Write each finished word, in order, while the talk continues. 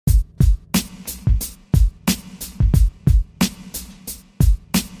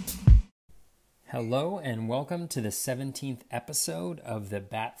Hello and welcome to the 17th episode of the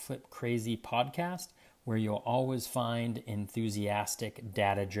Bat Flip Crazy podcast, where you'll always find enthusiastic,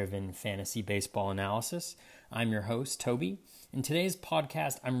 data-driven fantasy baseball analysis. I'm your host, Toby. In today's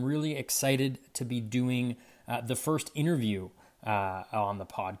podcast, I'm really excited to be doing the first interview on the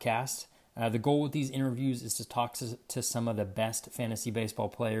podcast. The goal with these interviews is to talk to some of the best fantasy baseball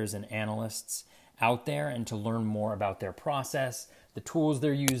players and analysts out there and to learn more about their process, the tools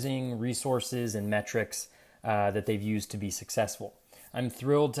they're using, resources, and metrics that they've used to be successful. I'm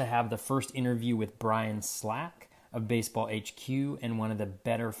thrilled to have the first interview with Brian Slack of Baseball HQ and one of the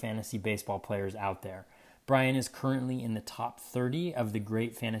better fantasy baseball players out there. Brian is currently in the top 30 of the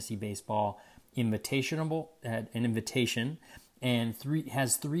Great Fantasy Baseball Invitation, and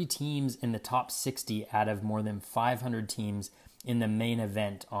has three teams in the top 60 out of more than 500 teams in the main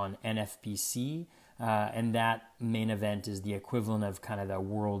event on NFBC, and that main event is the equivalent of kind of the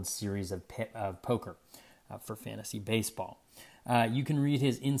World Series of poker for fantasy baseball. You can read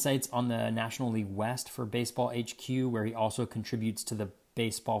his insights on the National League West for Baseball HQ, where he also contributes to the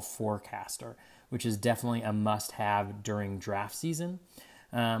Baseball Forecaster, which is definitely a must-have during draft season.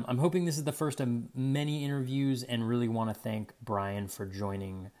 I'm hoping this is the first of many interviews and really want to thank Brian for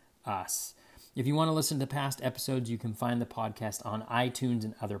joining us. If you want to listen to past episodes, you can find the podcast on iTunes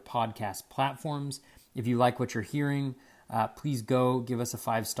and other podcast platforms. If you like what you're hearing, please go give us a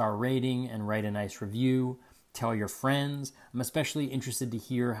 5-star rating and write a nice review. Tell your friends. I'm especially interested to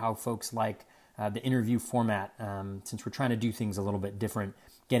hear how folks like the interview format, since we're trying to do things a little bit different,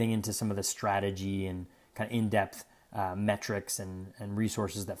 getting into some of the strategy and kind of in-depth metrics and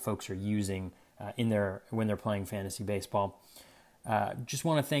resources that folks are using when they're playing fantasy baseball. Just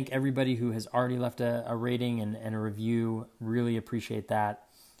want to thank everybody who has already left a rating and a review. Really appreciate that.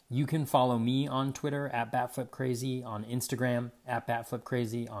 You can follow me on Twitter at BatFlipCrazy, on Instagram at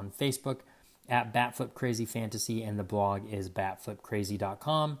BatFlipCrazy, on Facebook at BatFlipCrazyFantasy, and the blog is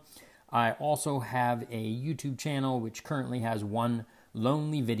BatFlipCrazy.com. I also have a YouTube channel which currently has one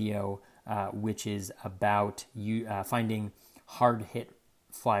lonely video, which is about finding hard hit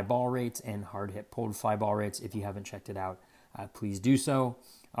fly ball rates and hard hit pulled fly ball rates. If you haven't checked it out, please do so.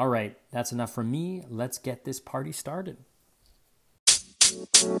 All right, that's enough from me. Let's get this party started.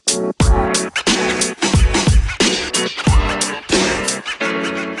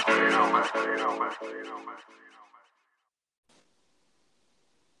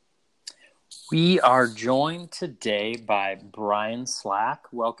 We are joined today by Brian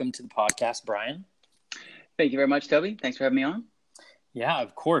Slack. Welcome to the podcast, Brian. Thank you very much, Toby. Thanks for having me on. Yeah,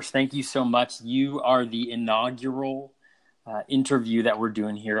 of course. Thank you so much. You are the inaugural interview that we're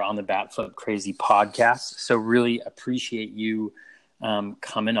doing here on the Bat Flip Crazy podcast. So really appreciate you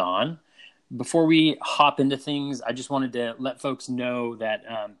coming on. Before we hop into things, I just wanted to let folks know that,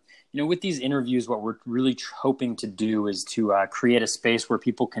 with these interviews, what we're really hoping to do is to create a space where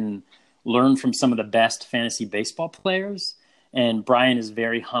people can learn from some of the best fantasy baseball players. And Brian is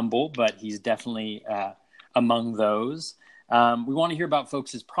very humble, but he's definitely among those. We want to hear about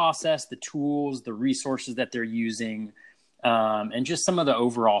folks' process, the tools, the resources that they're using, and just some of the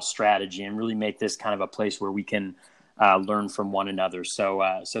overall strategy, and really make this kind of a place where we can learn from one another.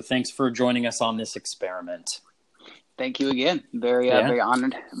 So thanks for joining us on this experiment. Thank you again. Very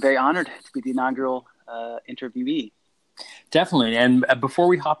honored to be the inaugural interviewee. Definitely. And before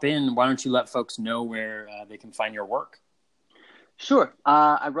we hop in, why don't you let folks know where they can find your work? Sure.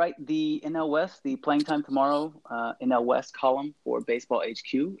 I write the NL West, the Playing Time Tomorrow NL West column for Baseball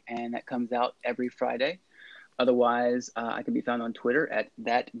HQ, and that comes out every Friday. Otherwise, I can be found on Twitter at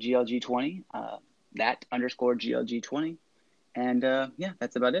thatGLG20, that_GLG20. And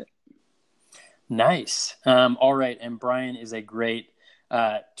that's about it. Nice. All right. And Brian is a great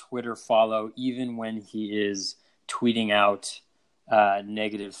Twitter follow, even when he is tweeting out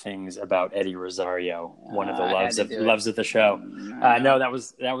negative things about Eddie Rosario, one of the loves of the show. No, that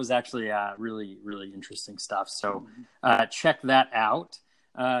was actually really, really interesting stuff. So check that out.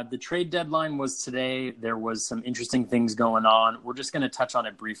 The trade deadline was today. There was some interesting things going on. We're just going to touch on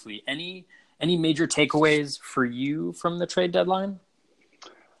it briefly. Any major takeaways for you from the trade deadline?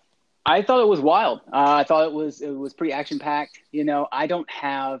 I thought it was wild. I thought it was pretty action packed. I don't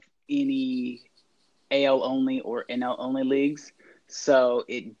have any AL only or NL only leagues, so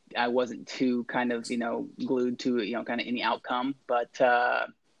I wasn't too kind of glued to kind of any outcome. But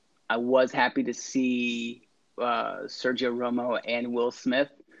I was happy to see Sergio Romo and Will Smith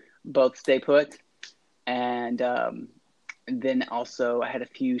both stay put, and then also I had a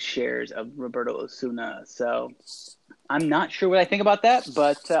few shares of Roberto Osuna. So I'm not sure what I think about that,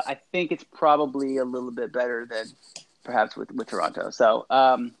 but I think it's probably a little bit better than perhaps with Toronto. So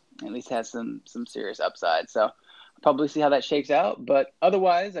at least has some serious upside. So I'll probably see how that shakes out. But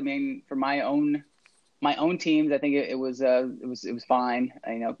otherwise, I mean, for my own teams, I think it was fine.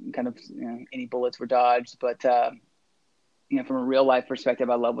 Kind of any bullets were dodged, but from a real life perspective,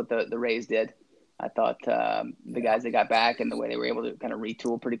 I love what the Rays did. I thought the guys that got back and the way they were able to kind of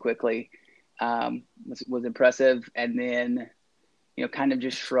retool pretty quickly was impressive. And then kind of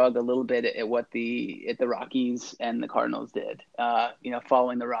just shrug a little bit at what the Rockies and the Cardinals did.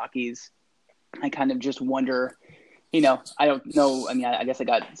 Following the Rockies, I kind of just wonder. I don't know. I mean, I guess I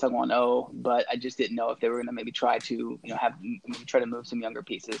got Sung 1-0, but I just didn't know if they were going to maybe try to, try to move some younger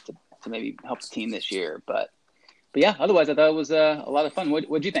pieces to maybe help the team this year. But yeah, otherwise I thought it was a lot of fun.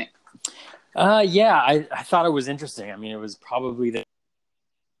 What'd you think? Yeah, I thought it was interesting. I mean, it was probably the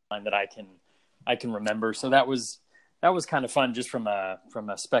time that I can remember. So that was kind of fun just from a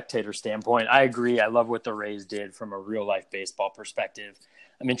spectator standpoint. I agree. I love what the Rays did from a real life baseball perspective.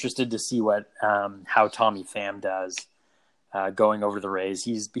 I'm interested to see how Tommy Pham does going over the Rays.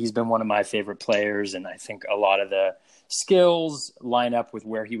 He's been one of my favorite players, and I think a lot of the skills line up with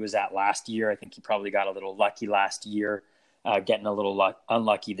where he was at last year. I think he probably got a little lucky last year, getting a little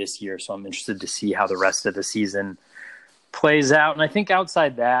unlucky this year. So I'm interested to see how the rest of the season plays out. And I think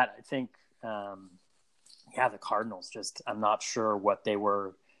outside that, the Cardinals I'm not sure what they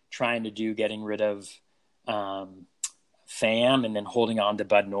were trying to do, getting rid of Pham and then holding on to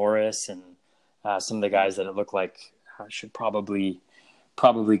Bud Norris and some of the guys that it looked like should probably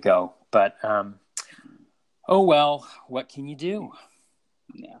go. But oh well, what can you do?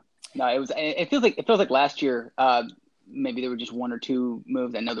 Yeah, no, it feels like last year. Maybe there were just one or two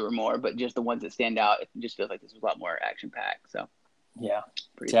moves. I know there were more, but just the ones that stand out, it just feels like this was a lot more action packed. So yeah,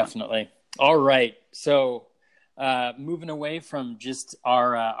 definitely. Fun. All right, so. Moving away from just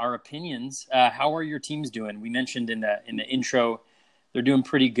our opinions, how are your teams doing? We mentioned in the intro they're doing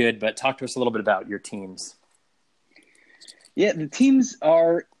pretty good, but talk to us a little bit about your teams. Yeah, the teams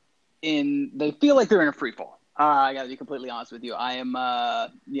they feel like they're in a free fall. I got to be completely honest with you. I am, I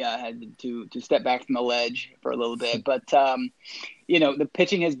had to step back from the ledge for a little bit, but the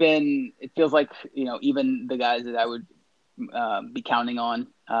pitching has been. It feels like even the guys that I would be counting on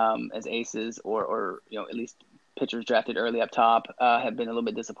as aces or at least pitchers drafted early up top have been a little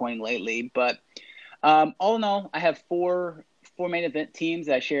bit disappointing lately. But all in all, I have four main event teams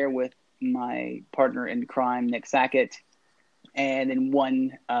that I share with my partner in crime, Nick Sackett, and then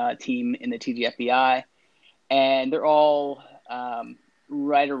one team in the TGFBI. And they're all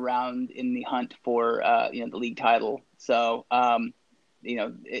right around in the hunt for the league title. So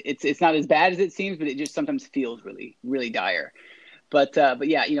it's not as bad as it seems, but it just sometimes feels really, really dire. But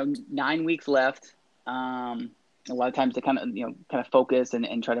yeah, 9 weeks left. A lot of times to kind of focus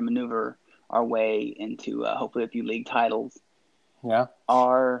and try to maneuver our way into hopefully a few league titles. Yeah.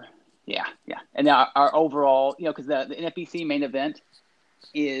 And our overall, because the NFBC main event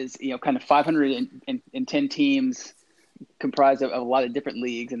is kind of 510 teams comprised of a lot of different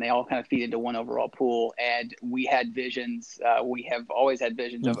leagues, and they all kind of feed into one overall pool. And we had visions. We have always had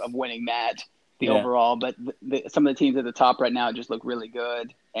visions of winning that. Overall, but some of the teams at the top right now just look really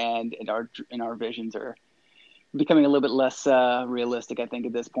good, and our visions are becoming a little bit less realistic, I think,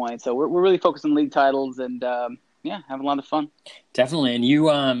 at this point. So we're really focused on league titles and having a lot of fun. Definitely. And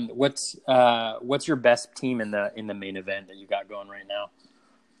you, what's your best team in the main event that you got going right now?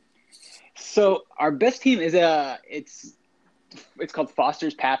 So our best team is it's called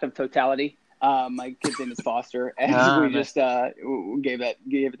Foster's Path of Totality. My kid's name is Foster, and we just gave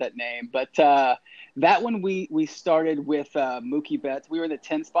it that name. But that one we started with Mookie Betts. We were in the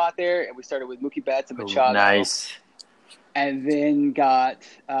 10 spot there, and we started with Mookie Betts and Machado. Nice. And then got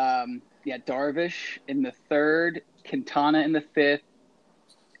Darvish in the 3rd, Quintana in the 5th,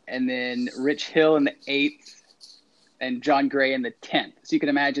 and then Rich Hill in the 8th, and John Gray in the 10th. So you can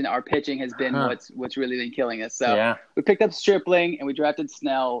imagine our pitching has been what's really been killing us. So we picked up Stripling and we drafted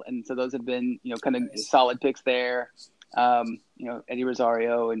Snell, and so those have been kind of solid picks there. Eddie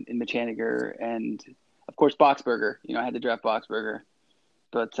Rosario and Mitch Haniger, and of course Boxberger. I had to draft Boxberger,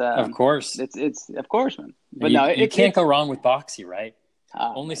 but of course it's of course, man. But you can't go wrong with Boxy, right?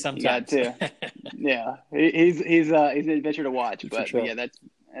 Only sometimes. You got to. Yeah, he's an adventure to watch, but sure. Yeah,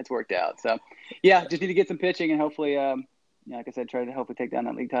 that's worked out. So, yeah, just need to get some pitching and hopefully, like I said, try to hopefully take down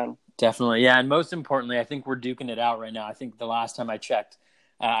that league title. Definitely, yeah. And most importantly, I think we're duking it out right now. I think the last time I checked,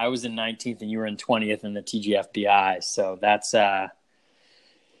 I was in 19th and you were in 20th in the TGFBI. So that's, that's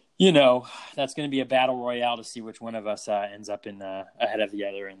going to be a battle royale to see which one of us ends up ahead of the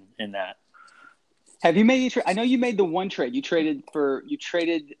other in that. Have you made I know you made the one trade. You traded for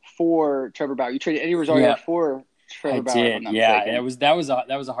Trevor Bauer. You traded Eddie Rosario for Trevor I Bauer, if I'm did. not Yeah. mistaken.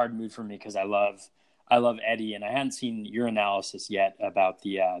 That was a hard move for me because I love Eddie, and I hadn't seen your analysis yet about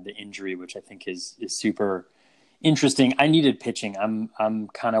the injury, which I think is super interesting. I needed pitching. I'm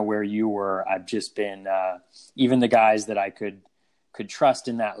kind of where you were. I've just been even the guys that I could trust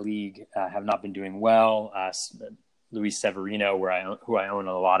in that league have not been doing well. Luis Severino, who I own in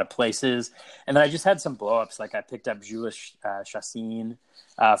a lot of places, and then I just had some blowups. Like I picked up Julius Chassin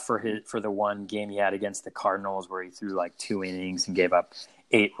for the one game he had against the Cardinals, where he threw like 2 innings and gave up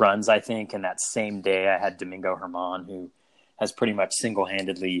 8 runs, I think. And that same day, I had Domingo Germán, who has pretty much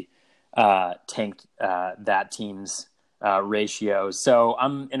single-handedly tanked that team's ratios. So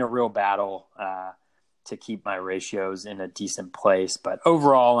I'm in a real battle to keep my ratios in a decent place. But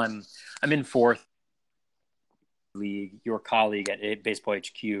overall, I'm in 4th league. Your colleague at Baseball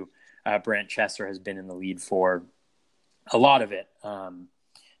HQ, Brent Chesser, has been in the lead for a lot of it.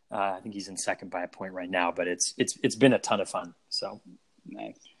 I think he's in 2nd by a point right now, but it's been a ton of fun. So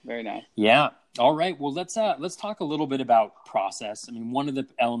Nice, very nice. yeah. All right. Well, let's talk a little bit about process. I mean, one of the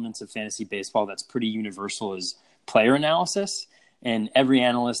elements of fantasy baseball that's pretty universal is player analysis, and every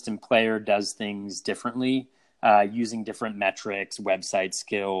analyst and player does things differently, using different metrics, website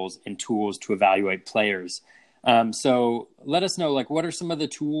skills, and tools to evaluate players. So let us know, like, what are some of the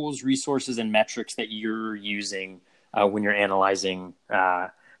tools, resources, and metrics that you're using when you're analyzing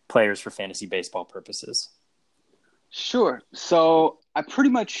players for fantasy baseball purposes? Sure. So I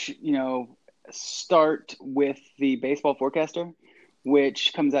pretty much, start with the Baseball Forecaster,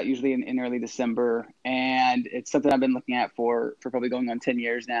 which comes out usually in early December. And it's something I've been looking at for probably going on 10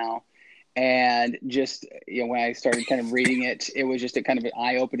 years now. And just, when I started kind of reading it, it was just a kind of an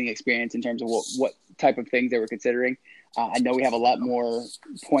eye-opening experience in terms of what type of things they were considering. I know we have a lot more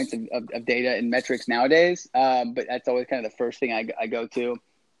points of data and metrics nowadays, but that's always kind of the first thing I go to.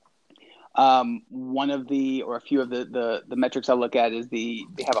 One of a few of the metrics I look at is they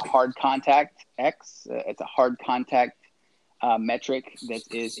have a hard contact X. It's a hard contact metric that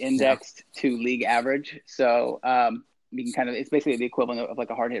is indexed to league average. So you can it's basically the equivalent of like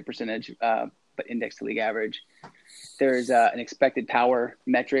a hard hit percentage, but indexed to league average. There's an expected power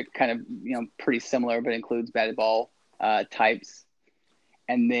metric, kind of, pretty similar, but includes batted ball types.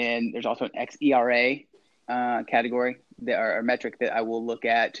 And then there's also an xERA category that are a metric that I will look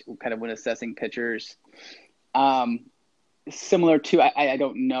at kind of when assessing pitchers. Similar to, I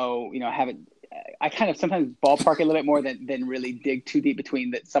don't know, I kind of sometimes ballpark a little bit more than really dig too deep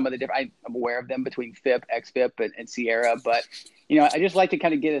between some of the different, I'm aware of them between FIP, XFIP, and Sierra. But, I just like to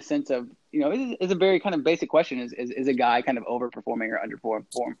kind of get a sense of, it's a very kind of basic question. Is a guy kind of overperforming or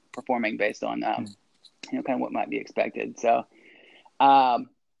underperforming based on, kind of what might be expected. So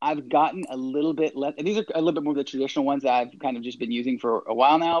I've gotten a little bit less, and these are a little bit more of the traditional ones that I've kind of just been using for a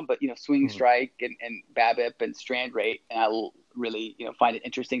while now, but, swing strike and BABIP and strand rate. And I will really, find it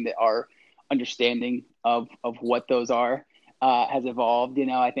interesting that our understanding of what those are has evolved.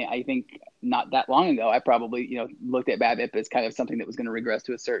 I think not that long ago, I probably, looked at BABIP as kind of something that was going to regress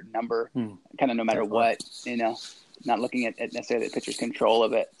to a certain number, kind of no matter what, not looking at necessarily the pitcher's control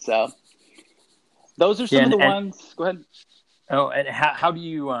of it. So those are some of the ones. Go ahead. Oh, and how do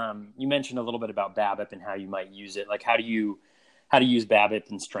you you mentioned a little bit about BABIP and how you might use it. Like how do you use BABIP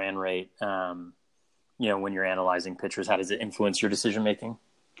and strand rate? When you're analyzing pitchers, how does it influence your decision making?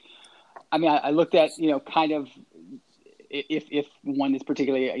 I mean, I looked at, kind of if one is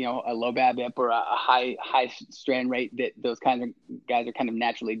particularly, a low BABIP or a high strand rate, that those kinds of guys are kind of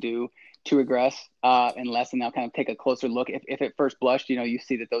naturally due to regress unless, and they'll kind of take a closer look. If at first blush, you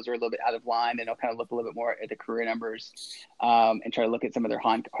see that those are a little bit out of line, then they'll kind of look a little bit more at the career numbers and try to look at some of their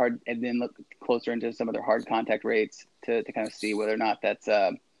hard, and then look closer into some of their hard contact rates to kind of see whether or not that's,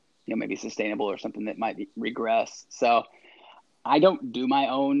 maybe sustainable or something that might regress. So I don't do my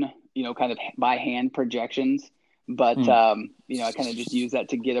own, kind of by hand projections, but, I kind of just use that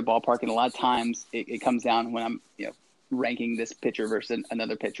to get a ballpark. And a lot of times it comes down when I'm, ranking this pitcher versus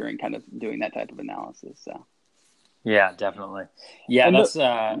another pitcher and kind of doing that type of analysis. So. Yeah, definitely. Yeah, and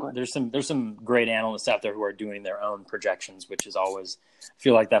there's some great analysts out there who are doing their own projections, which is always, I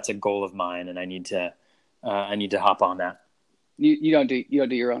feel like that's a goal of mine, and I need to hop on that. You don't do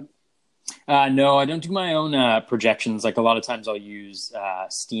your own? No, I don't do my own projections. Like a lot of times I'll use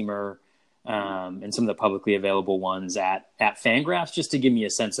Steamer and some of the publicly available ones at Fangraphs just to give me a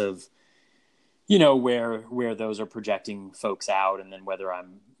sense of, where those are projecting folks out, and then whether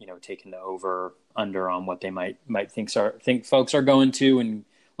I'm, taking the over under on what they might think folks are going to. And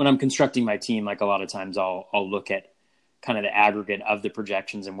when I'm constructing my team, like a lot of times I'll look at kind of the aggregate of the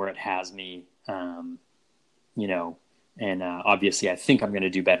projections and where it has me, and obviously I think I'm going to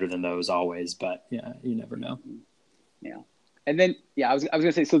do better than those always, but yeah, you never know. Yeah. And then, I was going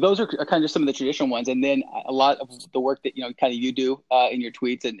to say, so those are kind of just some of the traditional ones. And then a lot of the work that, kind of you do in your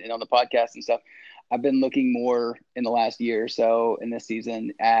tweets and on the podcast and stuff, I've been looking more in the last year or so in this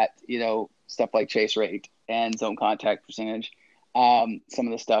season at, stuff like chase rate and zone contact percentage. Some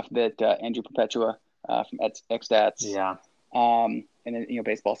of the stuff that Andrew Perpetua from XStats. Yeah. And then,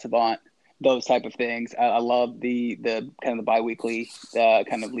 Baseball Savant, those type of things. I love the kind of the biweekly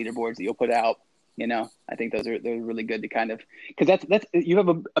kind of leaderboards that you'll put out. I think they're really good to kind of, because that's you have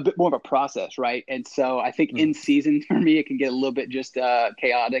a bit more of a process, right? And so I think in season for me, it can get a little bit just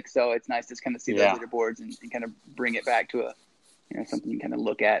chaotic. So it's nice to kind of see those leaderboards and kind of bring it back to something you can kind of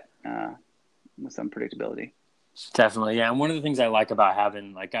look at with some predictability. Definitely, yeah. And one of the things I like about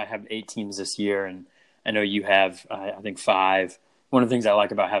having, I have 8 teams this year, and I know you have, I think 5. One of the things I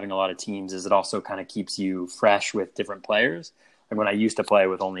like about having a lot of teams is it also kind of keeps you fresh with different players. Like when I used to play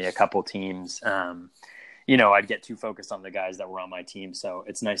with only a couple teams, I'd get too focused on the guys that were on my team. So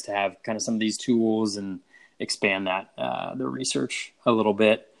it's nice to have kind of some of these tools and expand the research a little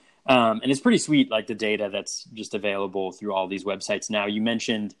bit. And it's pretty sweet, like the data that's just available through all these websites now. You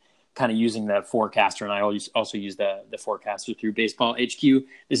mentioned kind of using the forecaster, and I also use the forecaster through Baseball HQ.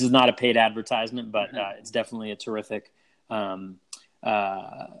 This is not a paid advertisement, but it's definitely a terrific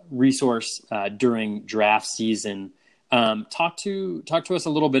resource during draft season. Talk to us a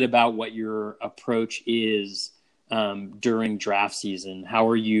little bit about what your approach is during draft season. How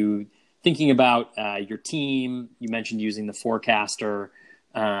are you thinking about your team? You mentioned using the forecaster.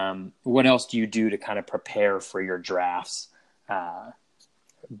 What else do you do to kind of prepare for your drafts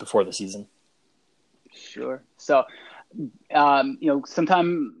before the season? Sure. So,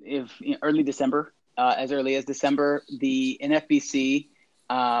 sometime early December, as early as December, the NFBC,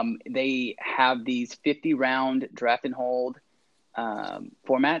 they have these 50-round draft and hold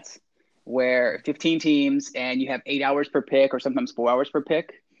formats where 15 teams and you have 8 hours per pick or sometimes 4 hours per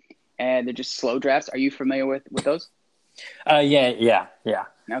pick, and they're just slow drafts. Are you familiar with those? Yeah.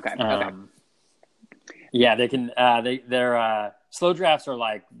 Okay. Yeah, they can. They're slow drafts are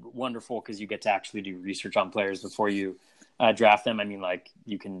wonderful because you get to actually do research on players before you draft them. I mean,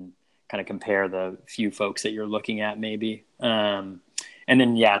 you can kind of compare the few folks that you're looking at, maybe. And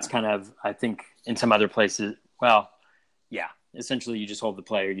then it's kind of, I think in some other places. Well, yeah, essentially you just hold the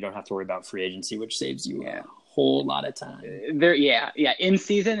player. You don't have to worry about free agency, which saves you a whole lot of time. In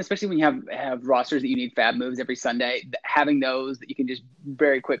season, especially when you have rosters that you need fab moves every Sunday, having those that you can just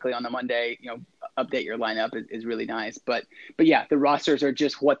very quickly on the Monday, update your lineup is really nice. But yeah, the rosters are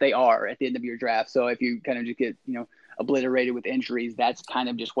just what they are at the end of your draft. So if you kind of just get, obliterated with injuries, that's kind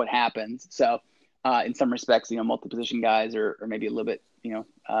of just what happens. So in some respects, multi-position guys are maybe a little bit,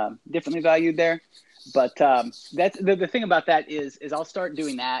 differently valued there. But that's the thing about that is I'll start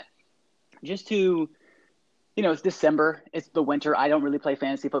doing that just to, it's December, it's the winter. I don't really play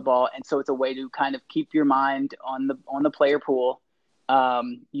fantasy football. And so it's a way to kind of keep your mind on the player pool.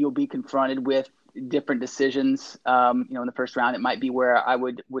 You'll be confronted with different decisions. In the first round, it might be where I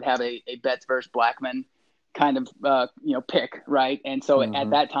would have a Betts versus Blackman kind of, pick, right? And so at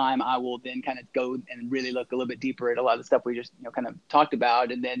that time, I will then kind of go and really look a little bit deeper at a lot of the stuff we just, kind of talked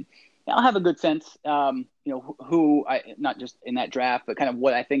about. And then I'll have a good sense, who I, not just in that draft, but kind of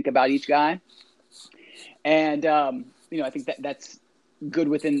what I think about each guy. And, I think that's good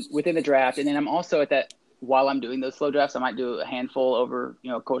within the draft. And then I'm also at that, while I'm doing those slow drafts, I might do a handful over,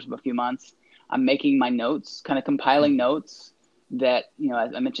 a course of a few months. I'm making my notes, kind of compiling notes that,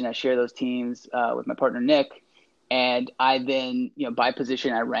 as I mentioned, I share those teams with my partner, Nick. And I then, by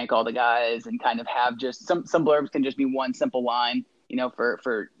position, I rank all the guys and kind of have just some blurbs can just be one simple line,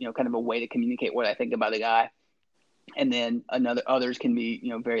 for kind of a way to communicate what I think about a guy. And then others can be,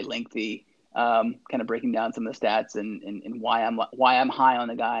 very lengthy, kind of breaking down some of the stats and why I'm high on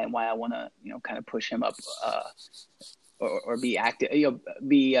the guy and why I want to, kind of push him up or be active,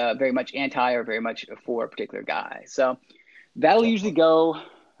 be very much anti or very much for a particular guy. So that'll usually go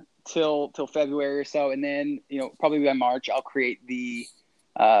till February or so. And then, probably by March, I'll create the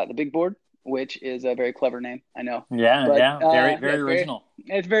big board, which is a very clever name. I know. Yeah. Very original.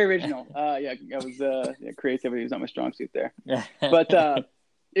 It's very original. Creativity is not my strong suit there, but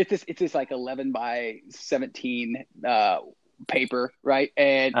it's this like 11 by 17 paper, right?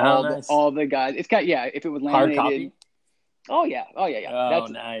 And all the guys, it's got, if it was laminated. Hard copy? Oh yeah. Oh,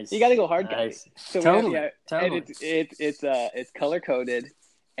 nice. You got to go hard copy. So totally. And it's color coded,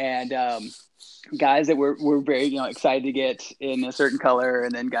 and guys that we're very excited to get in a certain color,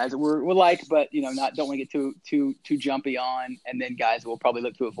 and then guys that we're like, but don't want to get too jumpy on, and then guys we'll probably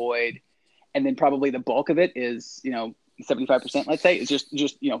look to avoid, and then probably the bulk of it is 75%, let's say, is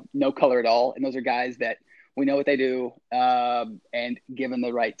just no color at all, and those are guys that we know what they do, and given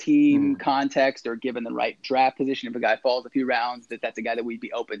the right team context or given the right draft position, if a guy falls a few rounds, that's a guy that we'd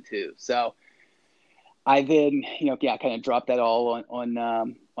be open to. So I then, kind of dropped that all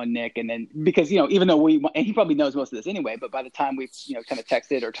on Nick. And then because, even though and he probably knows most of this anyway, but by the time we've, kind of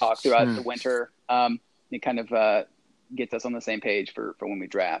texted or talked throughout the winter, it kind of gets us on the same page for when we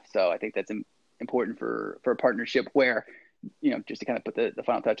draft. So I think that's important for a partnership where, just to kind of put the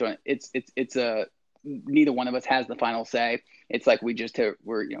final touch on it, it's neither one of us has the final say. It's like we're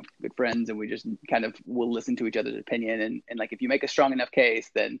good friends, and we just kind of will listen to each other's opinion. And like, if you make a strong enough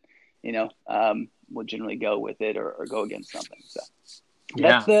case, then, we'll generally go with it or go against something. So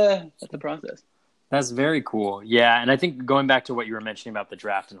that's the process. That's very cool. Yeah. And I think going back to what you were mentioning about the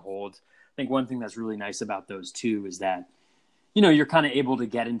draft and holds, I think one thing that's really nice about those two is that, you're kind of able to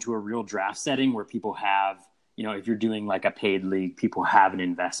get into a real draft setting where people have, if you're doing like a paid league, people have an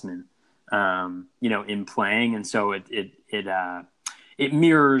investment, in playing. And so it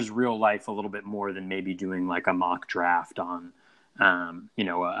mirrors real life a little bit more than maybe doing like a mock draft on,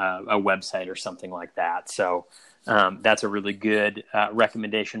 a website or something like that. So that's a really good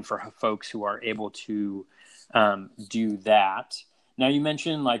recommendation for folks who are able to do that. Now, you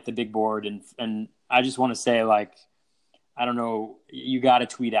mentioned like the big board, and I just want to say, like, I don't know, you got to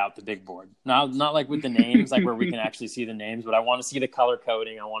tweet out the big board. Not like with the names, like where we can actually see the names, but I want to see the color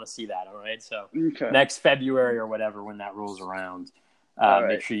coding. I want to see that. All right. So next February or whatever, when that rolls around,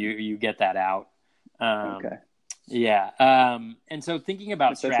 make sure you get that out. Okay. Yeah. And so thinking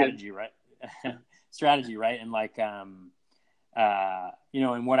about strategy, right? Strategy, right? And like, and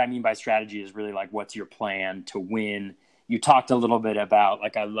what I mean by strategy is really like, what's your plan to win? You talked a little bit about,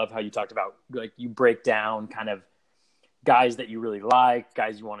 like, I love how you talked about, like, you break down kind of guys that you really like,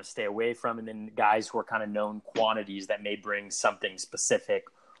 guys you want to stay away from, and then guys who are kind of known quantities that may bring something specific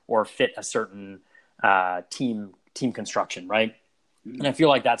or fit a certain team construction, right? And I feel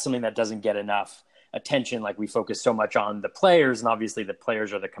like that's something that doesn't get enough attention. Like, we focus so much on the players, and obviously the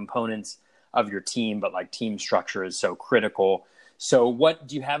players are the components of your team, but like team structure is so critical. So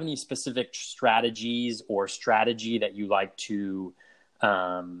do you have any specific strategies or strategy that you like to,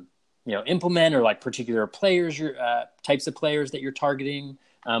 implement, or like particular players, types of players that you're targeting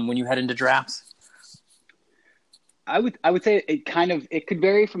when you head into drafts? I would say it could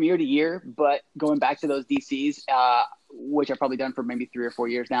vary from year to year, but going back to those DCs, which I've probably done for maybe 3 or 4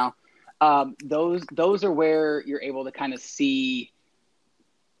 years now, those are where you're able to kind of see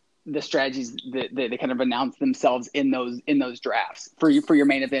the strategies that they kind of announce themselves in those drafts for your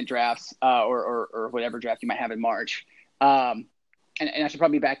main event drafts, or whatever draft you might have in March. And I should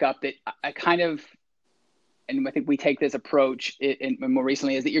probably back up that I kind of, and I think we take this approach in more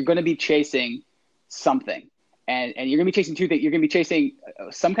recently, is that you're going to be chasing something, and you're going to be chasing two things. You're going to be chasing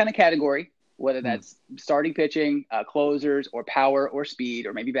some kind of category, whether that's starting pitching, closers, or power, or speed,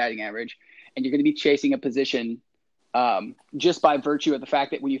 or maybe batting average, and you're going to be chasing a position. Just by virtue of the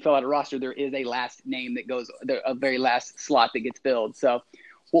fact that when you fill out a roster, there is a last name that goes, a very last slot that gets filled. So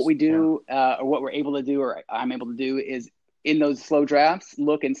what we do, or what we're able to do, or I'm able to do, is in those slow drafts,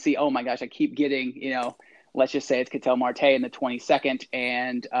 look and see, oh my gosh, I keep getting, let's just say it's Ketel Marte in the 22nd,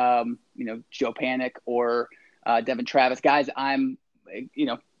 and, Joe Panic or Devin Travis, guys I'm,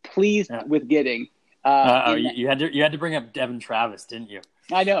 pleased with getting. You had to bring up Devin Travis, didn't you?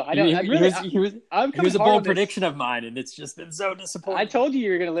 I know. He was a bold prediction of mine, and it's just been so disappointing. I told you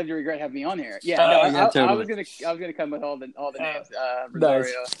were going to live to regret having me on here. Yeah, totally. I was going to come with all the names.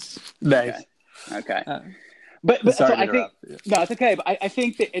 Rosario. Nice. Okay. But so I think no, it's okay. But I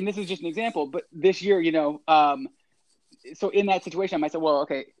think that, and this is just an example, but this year, so in that situation, I might say, well,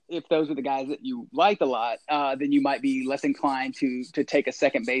 okay, if those are the guys that you liked a lot, then you might be less inclined to take a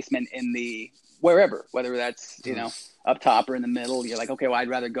second baseman in the wherever, whether that's up top or in the middle. You're like, okay, well, I'd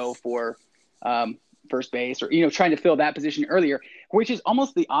rather go for first base, or trying to fill that position earlier, which is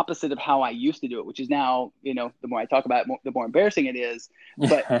almost the opposite of how I used to do it. Which is now, the more I talk about it, the more embarrassing it is.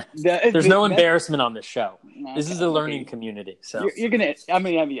 But there's no embarrassment on this show. Okay, this is a learning community. So you're gonna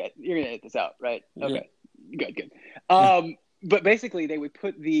hit this out, right? Okay, yeah. Good. But basically, they would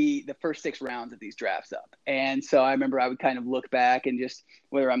put the first 6 rounds of these drafts up. And so I remember I would kind of look back and just,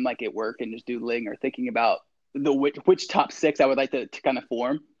 whether I'm like at work and just doodling or thinking about which top 6 I would like to kind of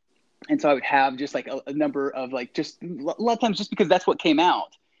form. And so I would have just like a number of, like, just a lot of times just because that's what came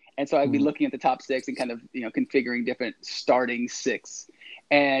out. And so I'd be looking at the top 6 and kind of, configuring different starting 6.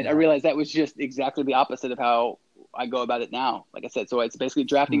 And I realized that was just exactly the opposite of how I go about it now. Like I said, so it's basically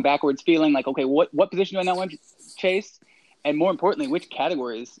drafting backwards, feeling like, okay, what position do I not want to chase? And more importantly, which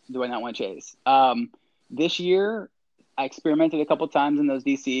categories do I not want to chase? This year, I experimented a couple times in those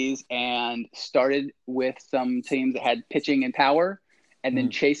DCs and started with some teams that had pitching and power, and then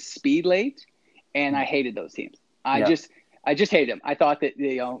chased speed late, and I hated those teams. I just hated them. I thought that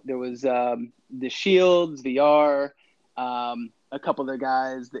there was the Shields, VR, a couple of the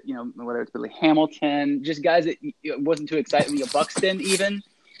guys that whether it's Billy Hamilton, just guys that wasn't too exciting. Buxton even.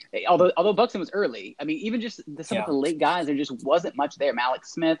 Although Buxton was early, I mean, even just some of the late guys, there just wasn't much there. Malik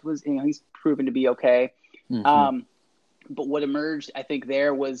Smith was, he's proven to be okay. But what emerged, I think,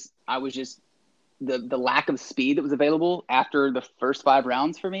 there was I was just the lack of speed that was available after the first 5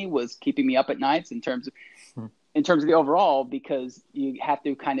 rounds for me was keeping me up at nights in terms of the overall, because you have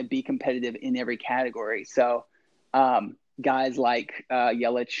to kind of be competitive in every category. So guys like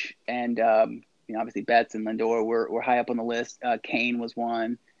Yelich and obviously Betts and Lindor were high up on the list. Kane was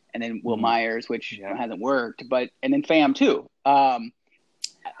one, and then Will Myers, which hasn't worked, and then Pham too.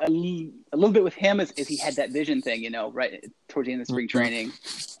 A little bit with him is he had that vision thing, right towards the end of spring training,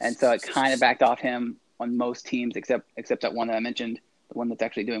 and so it kind of backed off him on most teams except that one that I mentioned, the one that's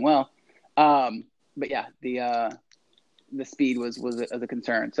actually doing well. But yeah, the speed was a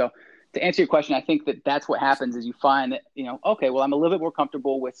concern. So to answer your question, I think that's what happens is you find that okay, well, I'm a little bit more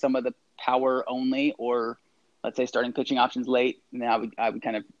comfortable with some of the power only, or let's say starting pitching options late, and then I would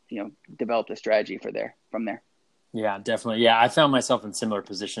kind of develop the strategy from there. Yeah, definitely. Yeah, I found myself in similar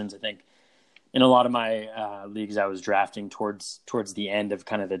positions. I think in a lot of my leagues, I was drafting towards the end of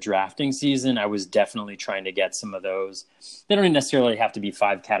kind of the drafting season. I was definitely trying to get some of those. They don't necessarily have to be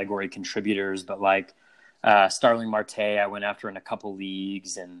 5 category contributors, but like Starling Marte, I went after in a couple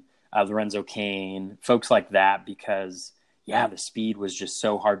leagues, and Lorenzo Cain, folks like that, because the speed was just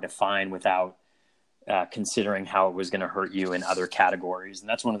so hard to find without considering how it was going to hurt you in other categories. And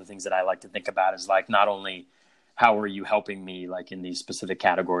that's one of the things that I like to think about is like, not only how are you helping me like in these specific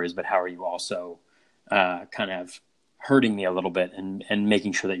categories, but how are you also kind of hurting me a little bit and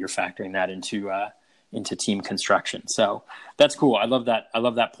making sure that you're factoring that into team construction. So that's cool. I love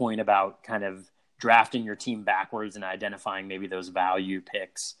that point about kind of drafting your team backwards and identifying maybe those value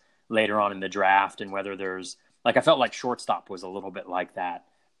picks later on in the draft, and whether there's like, I felt like shortstop was a little bit like that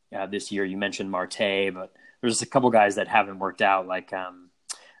this year. You mentioned Marte, but there's a couple guys that haven't worked out, like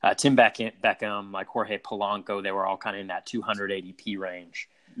Tim Beckham, like Jorge Polanco. They were all kind of in that 200 ADP range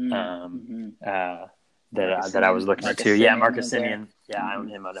that I was looking at too. Yeah, Marcus Semien. Yeah, I own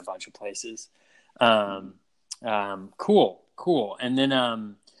him on a bunch of places. Cool. And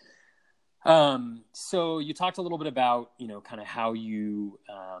then so you talked a little bit about kind of how you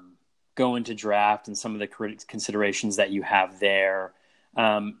go into draft and some of the considerations that you have there.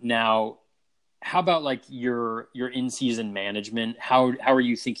 Now, how about like your in-season management? How are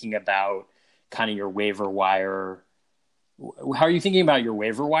you thinking about kind of your waiver wire? How are you thinking about your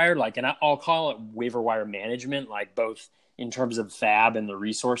waiver wire? Like, and I'll call it waiver wire management, like both in terms of FAB and the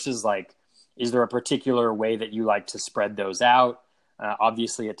resources. Like, is there a particular way that you like to spread those out?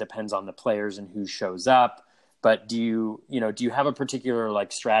 Obviously it depends on the players and who shows up, but do you have a particular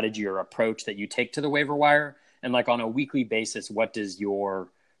like strategy or approach that you take to the waiver wire? And like on a weekly basis, what does your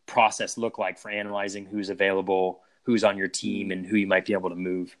process look like for analyzing who's available, who's on your team, and who you might be able to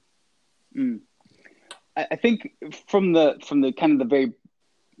move? I think from the kind of the very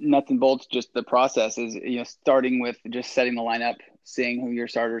nuts and bolts, just the process is, starting with just setting the lineup, seeing who your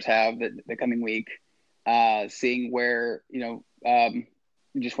starters have the coming week, seeing where,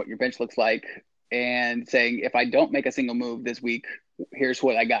 just what your bench looks like, and saying, if I don't make a single move this week, here's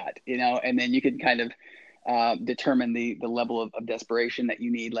what I got, and then you can kind of determine the level of desperation that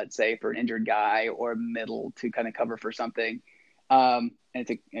you need, let's say for an injured guy or middle to kind of cover for something. And it's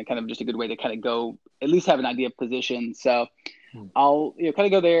a kind of just a good way to kind of go, at least have an idea of position. So I'll kind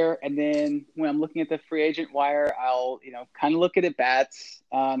of go there. And then when I'm looking at the free agent wire, I'll, kind of look at bats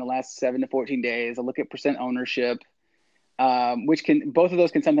in the last 7 to 14 days. I'll look at percent ownership, both of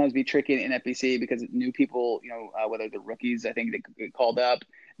those can sometimes be tricky in FBC because new people, whether the rookies, I think they get called up,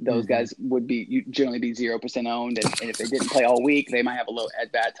 those guys would generally be 0% owned. And if they didn't play all week, they might have a low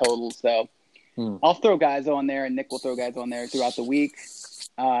at bat total. So I'll throw guys on there, and Nick will throw guys on there throughout the week.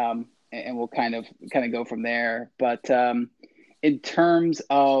 And we'll kind of go from there. But in terms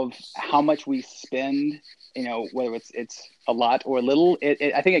of how much we spend, whether it's a lot or a little,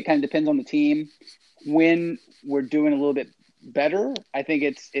 I think it kind of depends on the team. When we're doing a little bit better, I think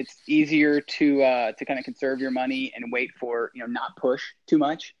it's easier to kind of conserve your money and wait for, not push too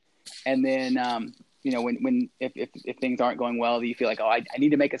much. And then, if things aren't going well, you feel like, I need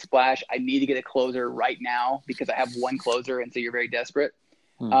to make a splash. I need to get a closer right now because I have one closer. And so you're very desperate.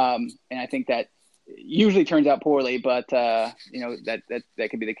 And I think that usually turns out poorly, but that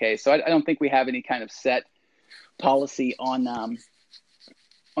could be the case. So I don't think we have any kind of set policy on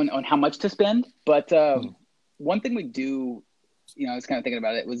how much to spend. But one thing we do, I was kind of thinking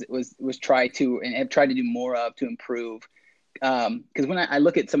about it, was try to, and have tried to do more of, to improve. Because when I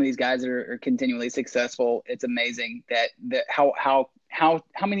look at some of these guys that are continually successful, it's amazing that how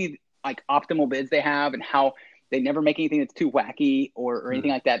many like optimal bids they have, and how they never make anything that's too wacky or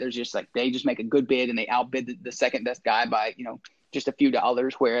anything like that. There's just like, they just make a good bid and they outbid the second best guy by, just a few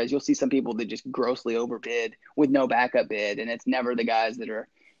dollars. Whereas you'll see some people that just grossly overbid with no backup bid. And it's never the guys that are,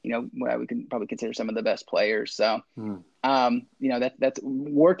 what I would probably consider some of the best players. So, that's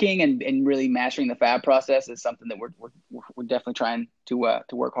working and really mastering the fab process is something that we're definitely trying to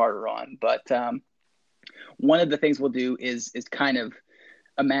work harder on. But one of the things we'll do is kind of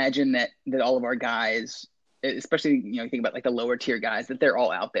imagine that all of our guys, especially, you think about like the lower tier guys, that they're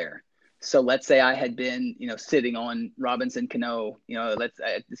all out there. So let's say I had been, sitting on Robinson Cano, I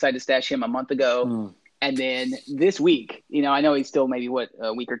decided to stash him a month ago. And then this week, I know he's still maybe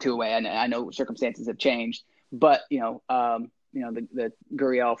a week or two away, and I know circumstances have changed, but the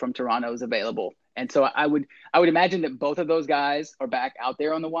Gurriel from Toronto is available. And so I would imagine that both of those guys are back out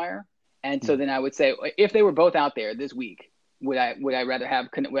there on the wire. And so then I would say, if they were both out there this week, would I rather have,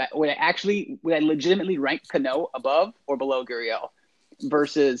 would I legitimately rank Cano above or below Gurriel?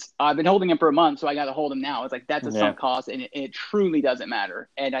 Versus I've been holding him for a month, so I got to hold him now. It's like, that's a sunk cost, and it truly doesn't matter.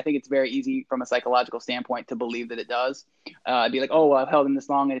 And I think it's very easy from a psychological standpoint to believe that it does. I'd be like, oh, well, I've held him this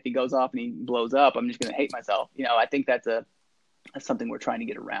long, and if he goes off and he blows up, I'm just going to hate myself. I think that's something we're trying to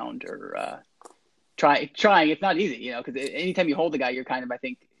get around, or trying. It's not easy, because anytime you hold the guy, you're kind of, I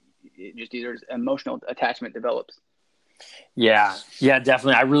think, just either emotional attachment develops. Yeah,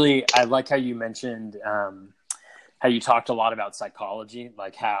 definitely. I like how you mentioned how you talked a lot about psychology,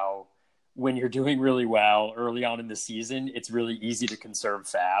 like how when you're doing really well early on in the season, it's really easy to conserve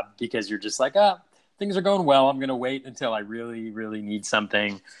fab because you're just like, things are going well. I'm going to wait until I really, really need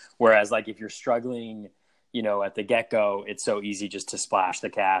something. Whereas like if you're struggling, at the get-go, it's so easy just to splash the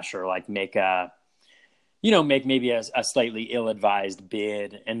cash or like make maybe a slightly ill-advised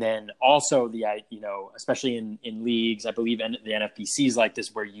bid. And then also especially in leagues, I believe the NFBC is like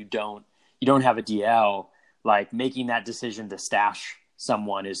this, where you don't have a DL. Like making that decision to stash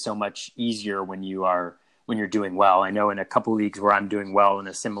someone is so much easier when you're doing well. I know in a couple leagues where I'm doing well in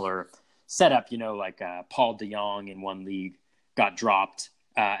a similar setup, like Paul DeJong in one league got dropped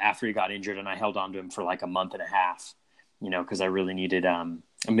after he got injured, and I held on to him for like a month and a half, because I really needed a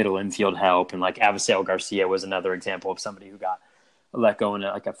middle infield help. And like Avisail Garcia was another example of somebody who got let go in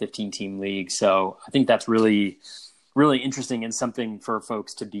like a 15-team league. So I think that's really, really interesting, and something for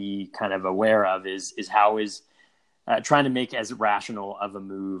folks to be kind of aware of is how is trying to make as rational of a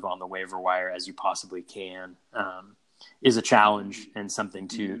move on the waiver wire as you possibly can is a challenge, and something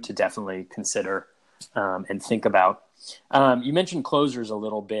to definitely consider and think about. You mentioned closers a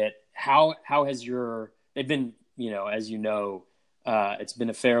little bit. How has they've been, as it's been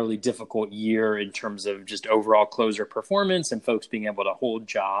a fairly difficult year in terms of just overall closer performance and folks being able to hold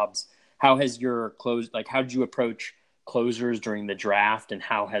jobs. How has how did you approach closers during the draft, and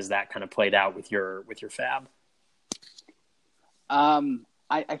how has that kind of played out with your fab?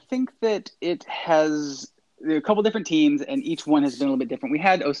 I think that there are a couple different teams, and each one has been a little bit different. We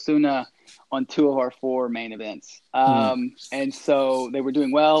had Osuna on 2 of our 4 main events. And so they were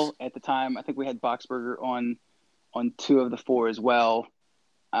doing well at the time. I think we had Boxberger on 2 of the 4 as well.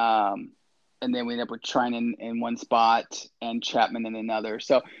 And then we ended up with Trinan in one spot and Chapman in another.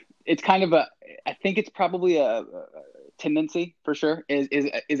 So it's kind of I think it's probably a tendency for sure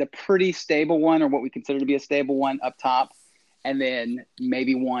is a pretty stable one, or what we consider to be a stable one up top. And then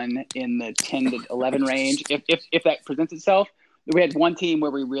maybe one in the 10 to 11 range. If that presents itself, we had one team where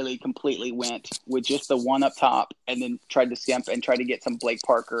we really completely went with just the one up top, and then tried to skimp and try to get some Blake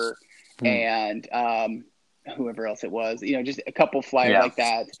Parker and whoever else it was, just a couple flyers like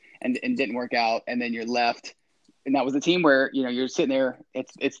that, and didn't work out. And then you're left. And that was the team where, you're sitting there,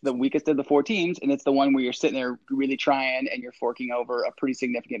 it's the weakest of the 4 teams. And it's the one where you're sitting there really trying, and you're forking over a pretty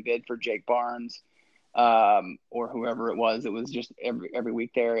significant bid for Jake Barnes, or whoever it was. It was just every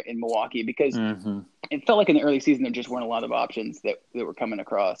week there in Milwaukee, because it felt like in the early season, there just weren't a lot of options that were coming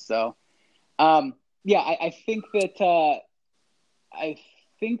across. So, I think that,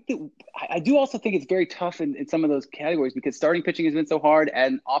 I do also think it's very tough in some of those categories, because starting pitching has been so hard,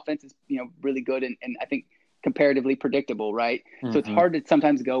 and offense is, really good. And I think comparatively predictable, right? So it's hard to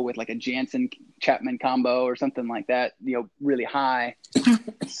sometimes go with like a Jansen Chapman combo or something like that, really high.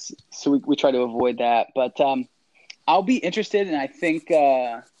 So we try to avoid that. But I'll be interested, and I think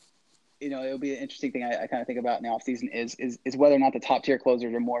it'll be an interesting thing I kind of think about in the offseason is whether or not the top tier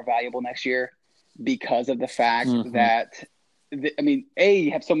closers are more valuable next year because of the fact Mm-hmm. that,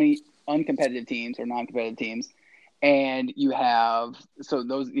 you have so many uncompetitive teams or non-competitive teams, and you have so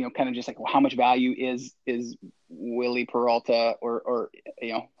those kind of just like how much value is Willie Peralta or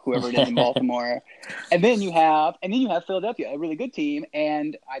whoever it is in Baltimore, and then you have Philadelphia, a really good team,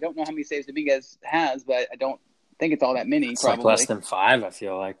 and I don't know how many saves Dominguez has, but I don't think it's all that many. It's probably like less than 5, I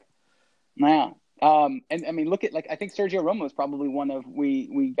feel like. Yeah. And I mean, look at I think Sergio Romo is probably one of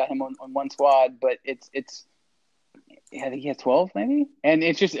we got him on one squad, but it's I think he has 12 maybe, and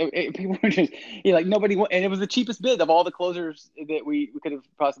it's just people were just nobody, and it was the cheapest bid of all the closers that we could have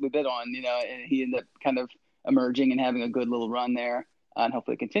possibly bid on, and he ended up kind of emerging and having a good little run there, and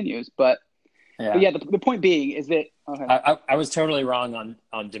hopefully it continues. But yeah, the point being is that I was totally wrong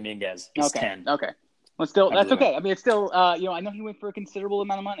on Dominguez. He's 10. Okay. Well, still, that's okay. I mean, it's still, I know he went for a considerable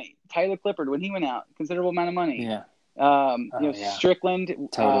amount of money. Tyler Clippard, when he went out, considerable amount of money. Yeah. Strickland,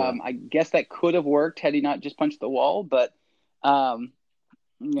 Totally. I guess that could have worked had he not just punched the wall, but yeah.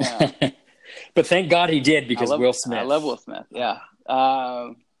 But thank God he did, because Will Smith. I love Will Smith. Yeah.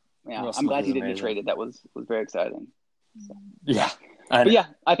 I'm Smith glad he didn't amazing. get traded. That was very exciting. So. Yeah. But yeah,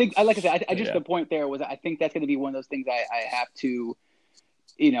 I think, like I said, the point there was, I think that's going to be one of those things I have to,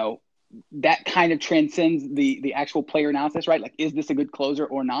 that kind of transcends the actual player analysis, right? Like, is this a good closer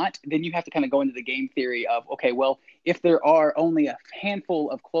or not? Then you have to kind of go into the game theory of, okay, well, if there are only a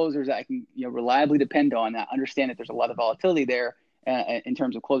handful of closers that I can reliably depend on, I understand that there's a lot of volatility there in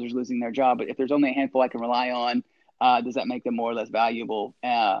terms of closers losing their job. But if there's only a handful I can rely on, does that make them more or less valuable?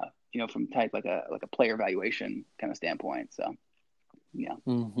 From type like a player valuation kind of standpoint. So, yeah.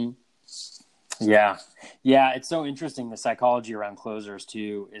 Mm-hmm. Yeah. It's so interesting. The psychology around closers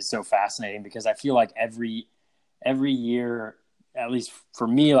too is so fascinating, because I feel like every year, at least for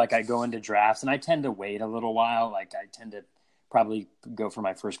me, like I go into drafts and I tend to wait a little while. Like I tend to probably go for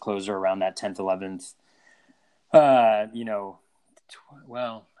my first closer around that 10th, 11th. I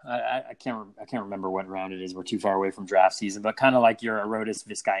can't remember what round it is. We're too far away from draft season, but kind of like your Arodys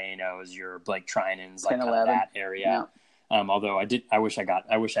Vizcaínos, your Blake Trinans, like kind of that area. Yeah. Although I wish I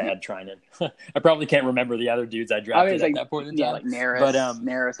had Trinan. I probably can't remember the other dudes I drafted at that point in time. Yeah, like Neris. But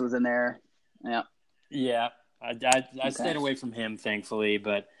Neris was in there. Yeah. Yeah. I stayed away from him, thankfully,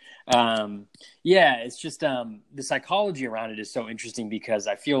 but it's just the psychology around it is so interesting, because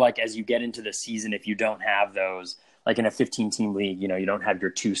I feel like as you get into the season, if you don't have those, like in a 15-team league, you don't have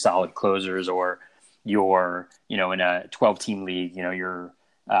your 2 solid closers, or your, in a 12-team league, your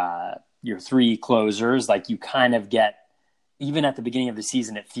 3 closers, like you kind of get, even at the beginning of the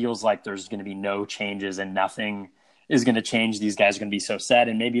season, it feels like there's going to be no changes and nothing is going to change. These guys are going to be so set.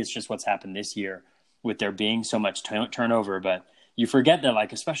 And maybe it's just what's happened this year with there being so much turnover. But you forget that,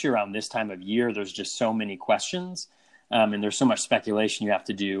 like, especially around this time of year, there's just so many questions and there's so much speculation you have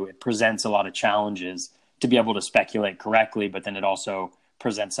to do. It presents a lot of challenges to be able to speculate correctly, but then it also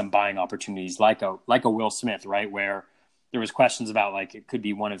presents some buying opportunities like a Will Smith, right? Where there was questions about, like, it could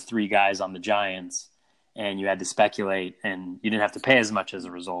be one of 3 guys on the Giants, and you had to speculate, and you didn't have to pay as much as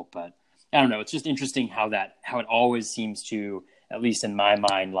a result. But I don't know. It's just interesting how it always seems to, at least in my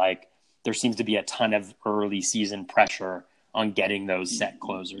mind, like there seems to be a ton of early season pressure on getting those set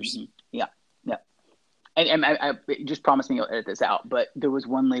closers. Yeah. And I just promise me you'll edit this out, but there was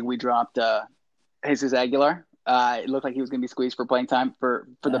one league we dropped Jesus Aguilar. It looked like he was going to be squeezed for playing time for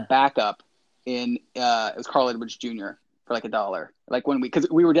the backup in it was Carl Edwards Jr. for like $1. Like because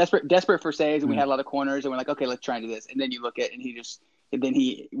we were desperate for saves, and we had a lot of corners, and we're like, okay, let's try and do this. And then you look at, and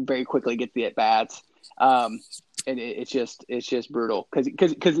he very quickly gets the at bats. And it's just brutal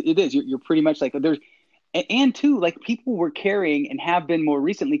because it is, you're pretty much like there's, and too, like people were carrying and have been more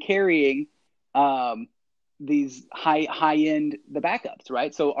recently carrying these high end the backups,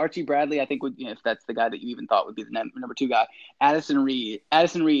 right? So Archie Bradley, I think, would, if that's the guy that you even thought would be the number 2 guy. Addison Reed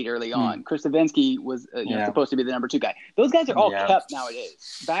early on. Chris Savinsky was supposed to be the number 2 guy. Those guys are all kept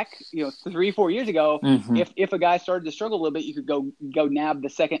nowadays. Back 3-4 years ago, if a guy started to struggle a little bit, you could go nab the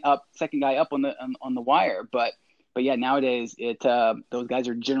second guy up on the wire. But yeah, nowadays those guys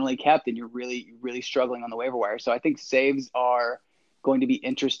are generally kept, and you're really really struggling on the waiver wire. So I think saves are going to be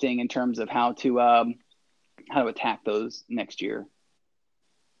interesting in terms of how to attack those next year.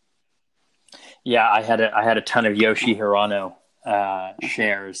 Yeah, I had a ton of Yoshi Hirano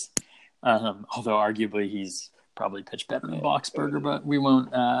shares, although arguably he's probably pitched better than Boxberger, but we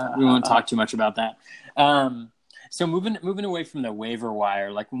won't talk too much about that. So moving away from the waiver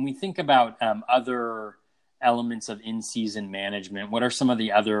wire, like when we think about other elements of in-season management, what are some of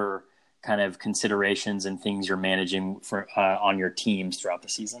the other kind of considerations and things you're managing for on your teams throughout the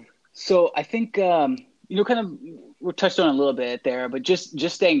season? So I think kind of we touched on it a little bit there, but just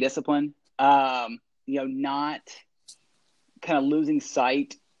staying disciplined. Not kind of losing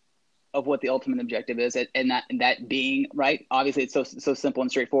sight of what the ultimate objective is, and that being right. Obviously, it's so simple and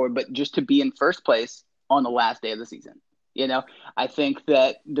straightforward, but just to be in first place on the last day of the season. I think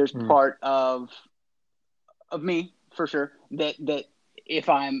that there's part of me for sure that if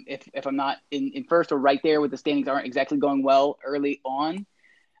I'm not in first or right there with the standings aren't exactly going well early on,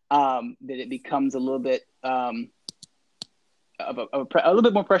 that it becomes a little bit of a little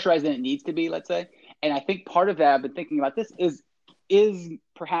bit more pressurized than it needs to be, let's say. And I think part of that, I've been thinking about this, is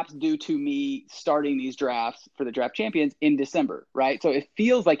perhaps due to me starting these drafts for the draft champions in December, right? So it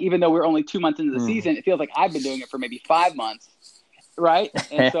feels like, even though we're only 2 months into the season, it feels like I've been doing it for maybe 5 months, right?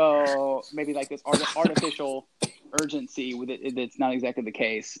 And so maybe like this artificial urgency with it, that's not exactly the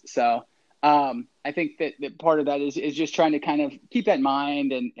case. So I think that part of that is just trying to kind of keep that in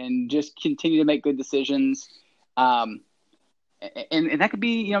mind and just continue to make good decisions. And that could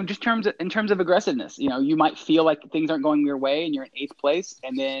be, just in terms of aggressiveness. You might feel like things aren't going your way and you're in 8th place,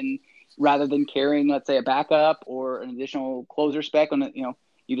 and then rather than carrying, let's say, a backup or an additional closer spec on it,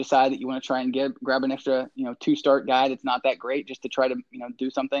 you decide that you want to try and grab an extra, 2-start guy that's not that great, just to try to,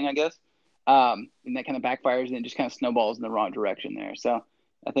 do something, I guess. And that kind of backfires and it just kind of snowballs in the wrong direction there. So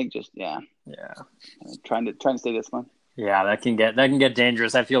I think just trying to stay disciplined. Yeah, that can get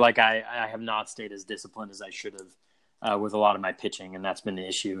dangerous. I feel like I have not stayed as disciplined as I should have. With a lot of my pitching, and that's been the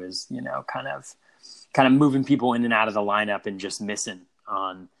issue, is kind of moving people in and out of the lineup and just missing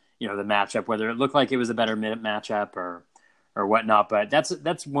on the matchup, whether it looked like it was a better minute matchup or whatnot. But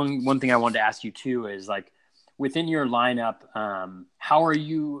that's one thing I wanted to ask you too, is like within your lineup, how are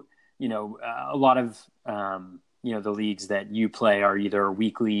you? A lot of the leagues that you play are either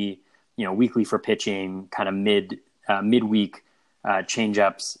weekly for pitching, kind of midweek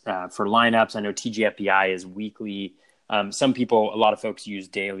change-ups for lineups. I know TGFBI is weekly. A lot of folks use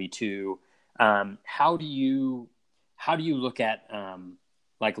daily too. How do you look at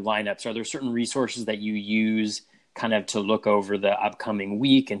like lineups? Are there certain resources that you use kind of to look over the upcoming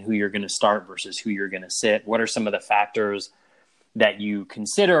week and who you're going to start versus who you're going to sit? What are some of the factors that you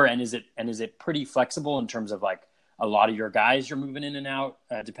consider? And is it pretty flexible in terms of like a lot of your guys you're moving in and out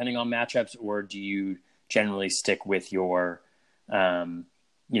depending on matchups, or do you generally stick with your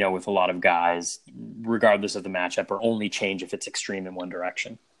with a lot of guys, regardless of the matchup, or only change if it's extreme in one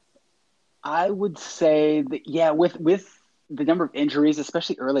direction? I would say that, with the number of injuries,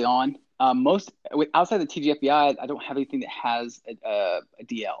 especially early on, outside the TGFBI, I don't have anything that has a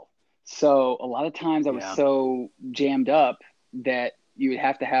DL. So a lot of times I was so jammed up that you would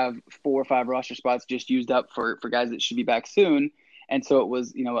have to have 4 or 5 roster spots just used up for guys that should be back soon. And so it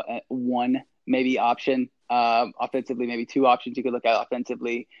was, one maybe option. Offensively, maybe 2 options you could look at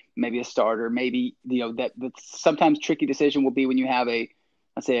offensively, maybe a starter, maybe, that sometimes tricky decision will be when you have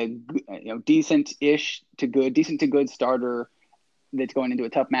let's say decent to good starter that's going into a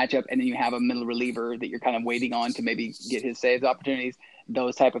tough matchup. And then you have a middle reliever that you're kind of waiting on to maybe get his saves opportunities,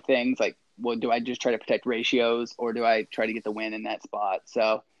 those type of things. Like, well, do I just try to protect ratios or do I try to get the win in that spot?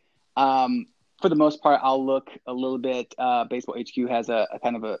 So, for the most part, I'll look a little bit. Baseball HQ has a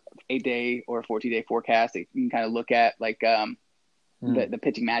kind of a 8-day or a 14-day forecast that you can kind of look at, like the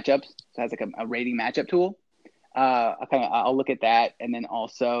pitching matchups. So it has like a rating matchup tool. I'll look at that, and then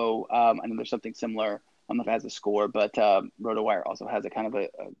also I know there's something similar. I don't know if it has a score, but RotoWire also has a kind of a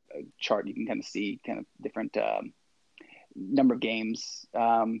chart you can kind of see kind of different number of games,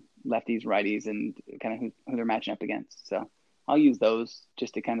 lefties, righties, and kind of who they're matching up against. So I'll use those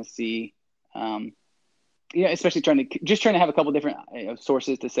just to kind of see. Especially trying to have a couple different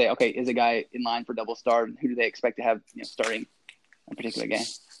sources to say, okay, is a guy in line for double start, and who do they expect to have starting a particular game?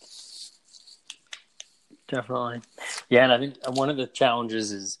 Definitely, yeah. And I think one of the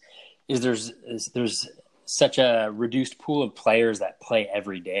challenges is there's such a reduced pool of players that play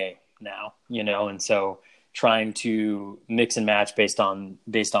every day now, and so trying to mix and match based on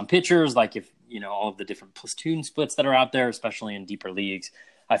pitchers, like if all of the different platoon splits that are out there, especially in deeper leagues,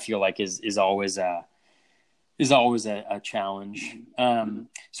 I feel like is always a challenge.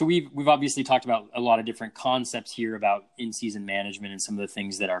 So we've obviously talked about a lot of different concepts here about in-season management and some of the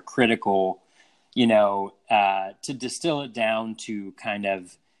things that are critical, to distill it down to kind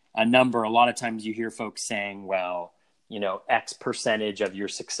of a number. A lot of times you hear folks saying, well, X percentage of your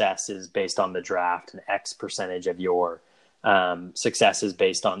success is based on the draft and X percentage of your success is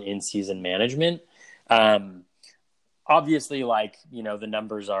based on in-season management. Obviously, like, the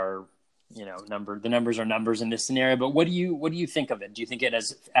numbers are, the numbers are numbers in this scenario, but what do you think of it? Do you think it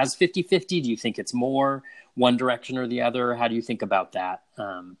as 50-50? Do you think it's more one direction or the other? How do you think about that,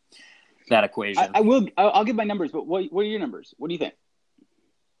 that equation? I'll give my numbers, but what are your numbers? What do you think?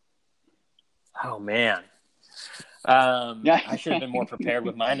 Oh man. Yeah. I should have been more prepared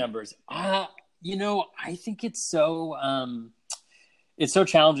with my numbers. I think it's so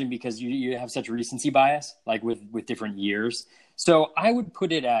challenging because you have such recency bias, like with different years. So I would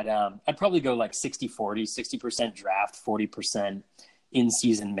put it at, I'd probably go like 60-40, 60% draft, 40%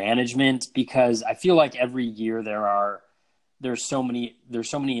 in-season management, because I feel like every year there's so many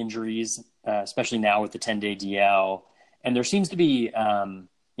injuries, especially now with the 10-day DL. And there seems to be, and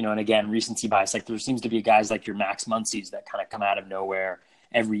again, recency bias, like there seems to be guys like your Max Muncies that kind of come out of nowhere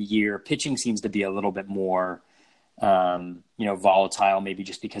every year. Pitching seems to be a little bit more, volatile, maybe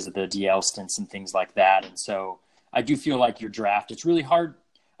just because of the DL stints and things like that. And so I do feel like your draft, it's really hard.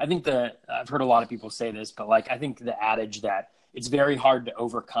 I think I've heard a lot of people say this, but like, I think the adage that it's very hard to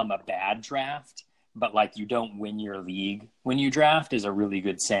overcome a bad draft, but like you don't win your league when you draft is a really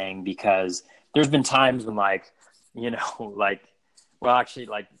good saying, because there's been times when like one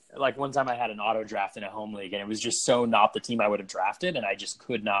time I had an auto draft in a home league and it was just so not the team I would have drafted. And I just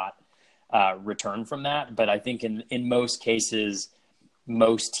could not return from that. But I think in most cases,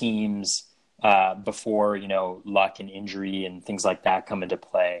 most teams before, luck and injury and things like that come into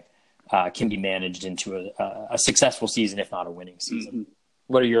play, can be managed into a successful season, if not a winning season. Mm-hmm.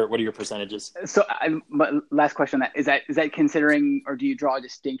 What are your percentages? So my last question on that is that considering, or do you draw a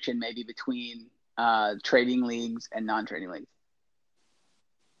distinction maybe between trading leagues and non-trading leagues?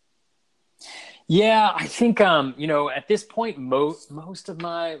 Yeah, I think, at this point, most of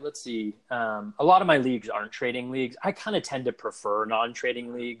my, a lot of my leagues aren't trading leagues. I kind of tend to prefer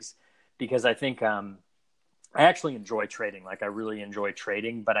non-trading leagues because I think I actually enjoy trading. Like I really enjoy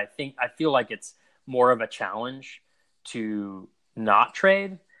trading, but I feel like it's more of a challenge to not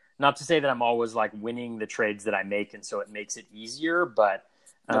trade. Not to say that I'm always like winning the trades that I make, and so it makes it easier, but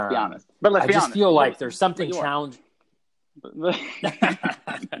let's be honest. But let's be honest. I just feel like there's something challenging. No.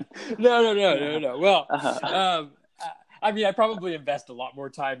 Well, I probably invest a lot more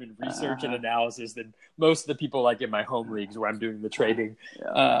time in research and analysis than most of the people like in my home leagues where I'm doing the trading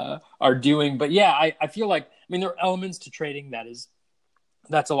are doing. But yeah, I feel like, there are elements to trading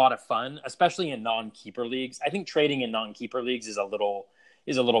that's a lot of fun, especially in non-keeper leagues. I think trading in non-keeper leagues is a little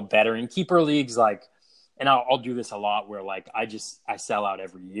better. In keeper leagues, like, and I'll do this a lot where like I sell out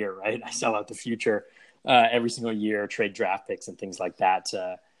every year, right? I sell out the future every single year, trade draft picks and things like that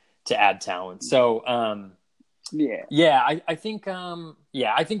to add talent. So I think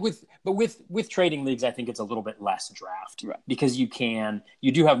with trading leagues, I think it's a little bit less draft, right? Because you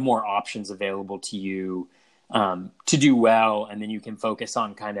do have more options available to you to do well, and then you can focus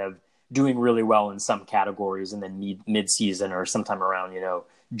on kind of doing really well in some categories, and then mid-season or sometime around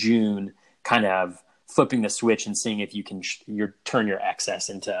June, kind of flipping the switch and seeing if you can turn your excess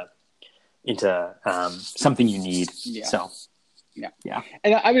into something you need. Yeah. So, yeah.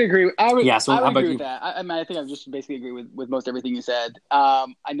 And I would agree. So I would agree with that. I think I just basically agree with most everything you said.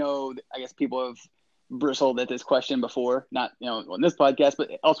 I know, I guess people have bristled at this question before, not, on this podcast, but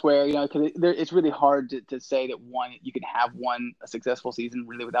elsewhere, because it's really hard to say that you can have a successful season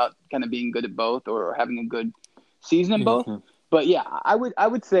really without kind of being good at both or having a good season in both. Mm-hmm. But yeah, I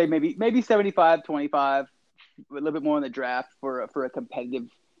would say maybe 75-25, a little bit more in the draft for a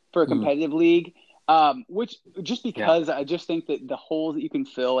competitive league. Which just because I just think that the holes that you can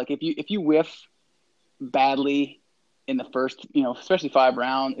fill, like if you whiff badly in the first, especially 5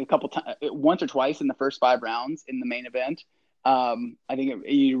 rounds, once or twice in the first 5 rounds in the main event, I think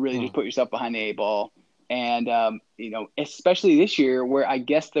you really just put yourself behind the 8 ball. And, especially this year where I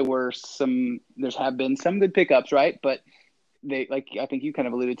guess there have been some good pickups, right? But they, like I think you kind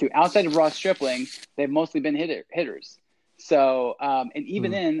of alluded to, outside of Ross Stripling, they've mostly been hitters. So, and even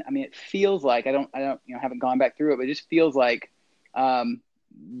then, it feels like I don't, haven't gone back through it, but it just feels like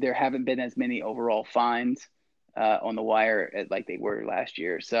there haven't been as many overall finds on the wire like they were last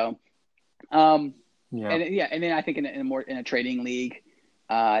year. So, and then I think in a trading league,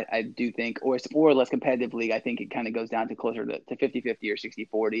 I do think, or a less competitive league, I think it kind of goes down to closer to 50-50 or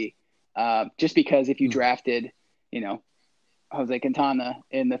 60-40. Just because if you drafted, Jose Quintana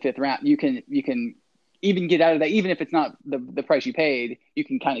in the 5th round, you can even get out of that, even if it's not the price you paid, you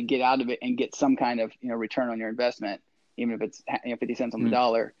can kind of get out of it and get some kind of, return on your investment, even if it's 50 cents on the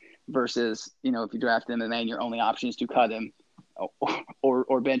dollar versus, if you draft him and then your only option is to cut him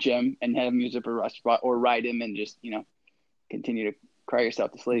or bench him and have him use it for a rush spot, or ride him and just, continue to cry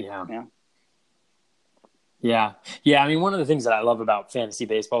yourself to sleep. Yeah. One of the things that I love about fantasy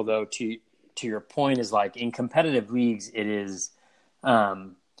baseball, though, to your point, is like in competitive leagues, it is,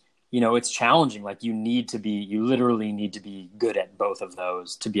 it's challenging. Like you literally need to be good at both of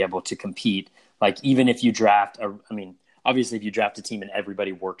those to be able to compete. Like even if you draft obviously if you draft a team and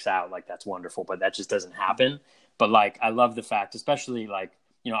everybody works out, like that's wonderful, but that just doesn't happen. But like, I love the fact, especially like,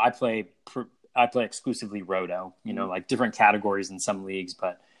 you know, I play exclusively roto, you know, like different categories in some leagues,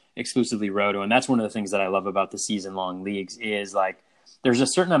 but exclusively roto. And that's one of the things that I love about the season long leagues is like, there's a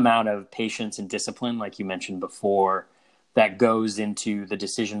certain amount of patience and discipline, like you mentioned before, that goes into the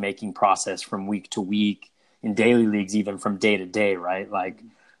decision-making process from week to week, in daily leagues, even from day to day, right? Like,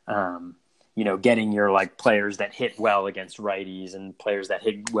 you know, getting your like players that hit well against righties and players that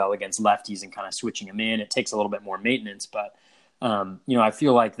hit well against lefties and kind of switching them in. It takes a little bit more maintenance, but you know, I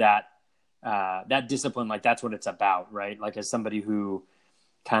feel like that discipline, like that's what it's about, right? Like as somebody who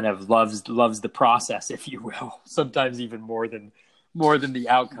kind of loves the process, if you will, sometimes even more than the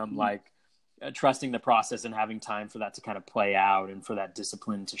outcome, like trusting the process and having time for that to kind of play out and for that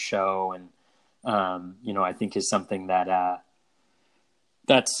discipline to show. And, you know, I think is something that,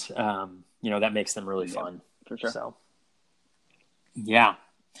 that's, you know, that makes them really fun. For sure. So, yeah,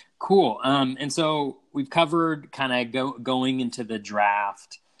 cool. And so we've covered kind of going into the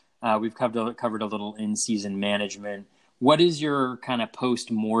draft. We've covered a little in-season management. What does your kind of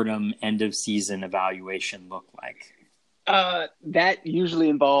post-mortem end-of-season evaluation look like? That usually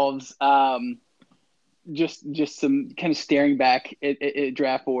involves just some kind of staring back at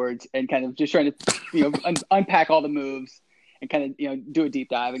draft boards and kind of just trying to, you know, unpack all the moves and kind of, you know, do a deep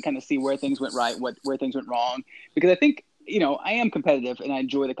dive and kind of see where things went right, where things went wrong. Because I think, you know, I am competitive and I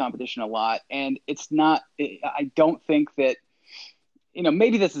enjoy the competition a lot. And I don't think that, you know,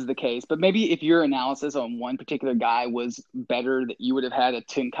 maybe this is the case, but maybe if your analysis on one particular guy was better, that you would have had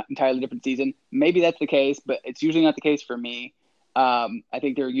entirely different season. Maybe that's the case, but it's usually not the case for me. I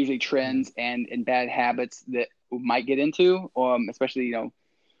think there are usually trends and bad habits that we might get into, especially, you know,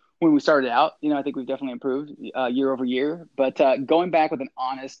 when we started out. You know, I think we've definitely improved year over year. But going back with an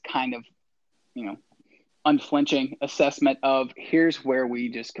honest kind of, you know, unflinching assessment of here's where we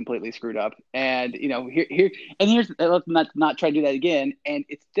just completely screwed up, and you know, here's let's not try to do that again. And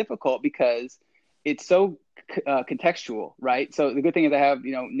it's difficult because it's so contextual, right? So the good thing is I have,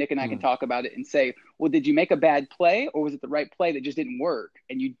 you know, Nick and I can talk about it and say, well, did you make a bad play or was it the right play that just didn't work?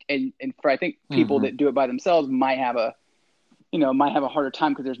 And for I think people that do it by themselves might have a harder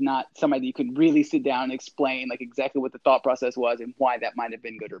time because there's not somebody that you can really sit down and explain like exactly what the thought process was and why that might have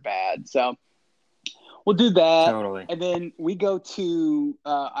been good or bad. So we'll do that. Totally. And then we go to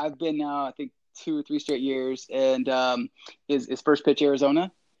I've been now I think 2 or 3 straight years, and is First Pitch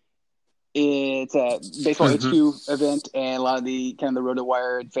Arizona. It's a baseball HQ event, and a lot of the kind of the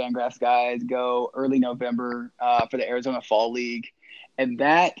RotoWire and Fangraphs guys go early November for the Arizona Fall League. And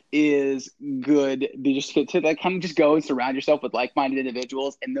that is good. They just get to that kind of just go and surround yourself with like-minded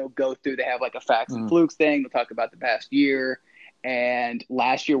individuals, and they'll go through. They have like a facts and flukes thing. They'll talk about the past year. And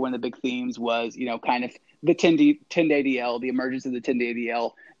last year, one of the big themes was, you know, kind of the 10-day DL, the emergence of the 10-day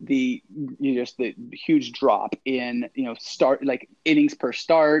DL, the huge drop in, you know, start like innings per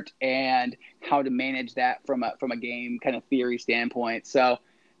start and how to manage that from a game kind of theory standpoint. So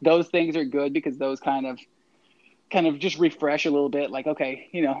those things are good because those kind of just refresh a little bit. Like, okay,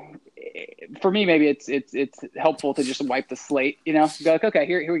 you know, for me, maybe it's helpful to just wipe the slate, you know, go like, okay,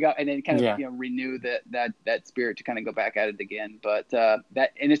 here we go. And then kind of, you know, renew that spirit to kind of go back at it again. But and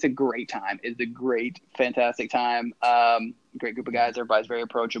it's a great time. It's a great, fantastic time. Great group of guys. Everybody's very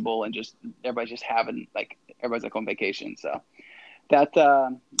approachable and just, everybody's just having everybody's like on vacation. So that,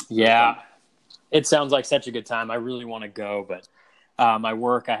 it sounds like such a good time. I really want to go, but my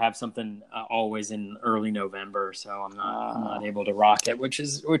work, I have something always in early November, so I'm not able to rock it, which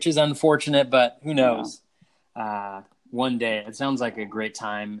is unfortunate, but who knows? One day. It sounds like a great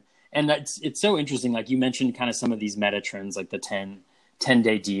time, and it's so interesting. Like you mentioned, kind of some of these meta trends, like the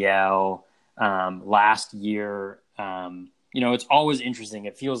 10-day DL last year. You know, it's always interesting.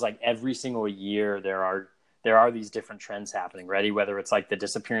 It feels like every single year there are these different trends happening. Ready? Whether it's like the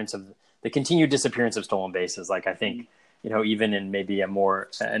continued disappearance of stolen bases, like I think. You know, even in maybe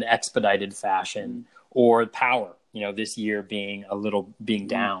an expedited fashion, or power, you know, this year being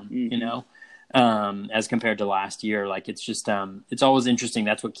down, you know, as compared to last year. Like, it's just, it's always interesting.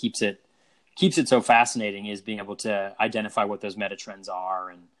 That's what keeps it so fascinating, is being able to identify what those meta trends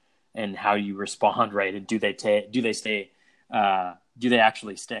are and how you respond, right? And do they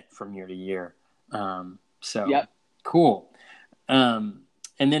actually stick from year to year? Cool.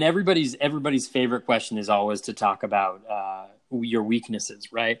 And then everybody's favorite question is always to talk about your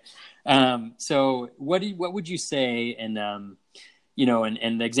weaknesses, right? So what would you say? And you know,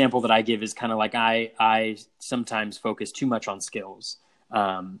 and the example that I give is kind of like I sometimes focus too much on skills.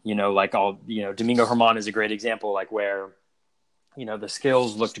 You know, like Domingo Germán is a great example, like where, you know, the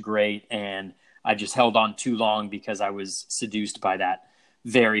skills looked great and I just held on too long because I was seduced by that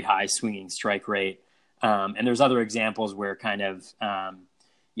very high swinging strike rate. And there's other examples where kind of, I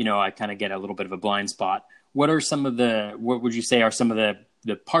kind of get a little bit of a blind spot. What would you say are some of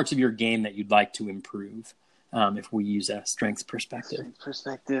the parts of your game that you'd like to improve? If we use a strengths perspective.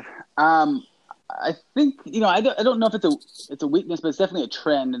 I think, I don't know if it's a weakness, but it's definitely a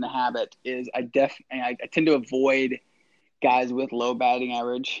trend and a habit. Is I tend to avoid guys with low batting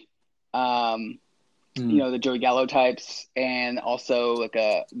average, the Joey Gallo types, and also like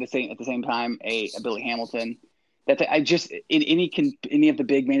at the same time a Billy Hamilton. That I just in any of the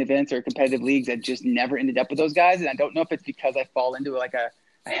big main events or competitive leagues, I just never ended up with those guys, and I don't know if it's because I fall into like a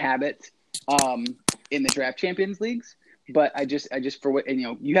habit in the draft champions leagues. But I just for what,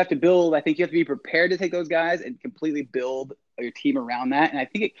 you have to build. I think you have to be prepared to take those guys and completely build your team around that. And I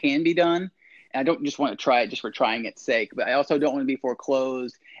think it can be done. And I don't just want to try it just for trying its sake. But I also don't want to be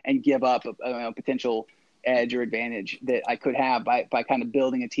foreclosed and give up a potential edge or advantage that I could have by kind of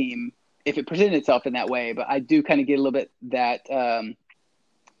building a team if it presented itself in that way. But I do kind of get a little bit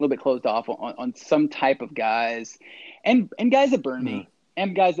closed off on some type of guys and guys that burn me.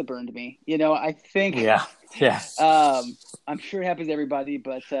 And guys that burned me, I think. Yeah. I'm sure it happens to everybody,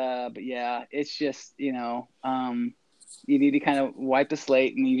 but yeah, it's just you need to kind of wipe the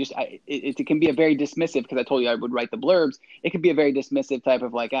slate, and it can be a very dismissive, because I told you I would write the blurbs. It can be a very dismissive type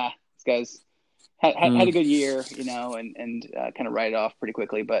of like, this guy's had a good year, and kind of write it off pretty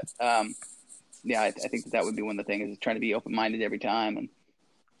quickly. But yeah, I think that would be one of the things, is trying to be open minded every time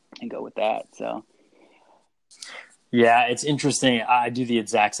and go with that. So. Yeah, it's interesting. I do the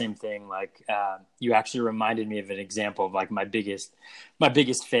exact same thing. Like, you actually reminded me of an example of like my biggest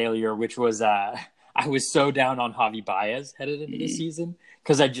failure, which was I was so down on Javi Baez headed into the season,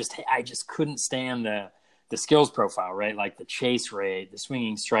 because I just couldn't stand the skills profile, right? Like the chase rate, the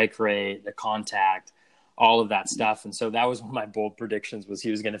swinging strike rate, the contact, all of that stuff. And so that was one of my bold predictions, was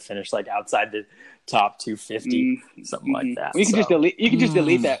he was going to finish like outside the top 250, something like that. Well, you can just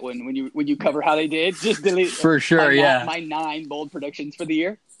delete that when you cover how they did. Just delete for sure. My 9 bold predictions for the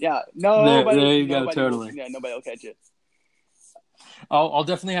year. Yeah, there you go. Totally. Nobody will catch it. I'll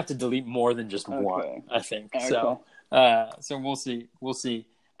definitely have to delete more than just one, I think. Okay. So we'll see.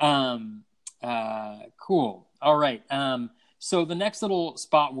 Cool. All right. So the next little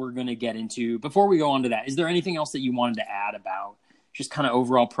spot we're going to get into, before we go on to that, is there anything else that you wanted to add about just kind of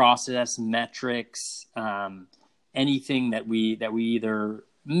overall process, metrics, anything that we either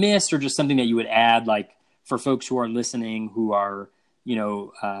missed, or just something that you would add, like for folks who are listening, who are,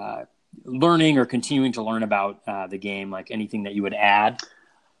 learning or continuing to learn about the game, like anything that you would add?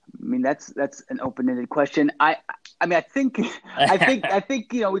 I mean, that's an open-ended question. I think we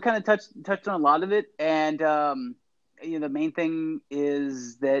kind of touched on a lot of it, and the main thing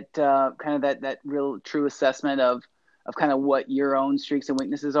is that kind of that real true assessment of kind of what your own strengths and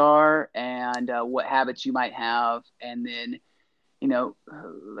weaknesses are, and what habits you might have, and then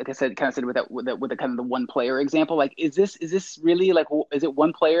like I said, with the kind of the one player example, like is this really like, is it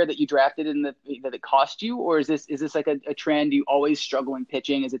one player that you drafted that it cost you, or is this like a trend? You always struggle in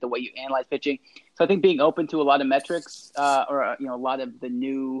pitching? Is it the way you analyze pitching? So I think being open to a lot of metrics, or a lot of the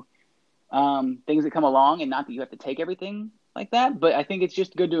new things that come along, and not that you have to take everything like that, but I think it's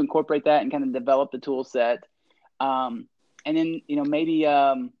just good to incorporate that and kind of develop the tool set. And then, maybe,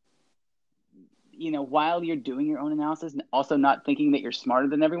 while you're doing your own analysis, and also not thinking that you're smarter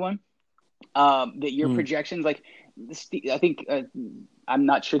than everyone, that your projections, like I think, I'm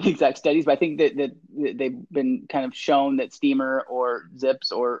not sure the exact studies, but I think that they've been kind of shown that Steamer or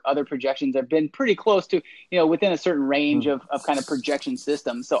Zips or other projections have been pretty close to, within a certain range of kind of projection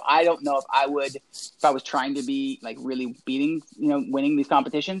systems. So I don't know if I was trying to be like really beating, winning these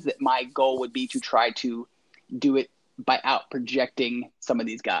competitions, that my goal would be to try to do it by out projecting some of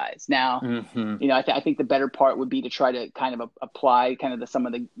these guys. Now, I think the better part would be to try to kind of apply kind of some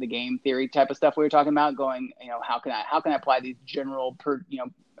of the game theory type of stuff we were talking about, going, how can I apply these general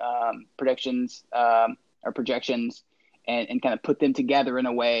predictions or projections and kind of put them together in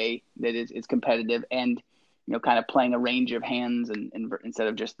a way that is competitive, and kind of playing a range of hands and instead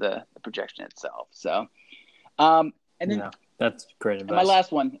of just the projection itself. So and then that's great advice. My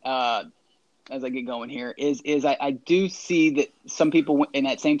last one, as I get going here, is I do see that some people in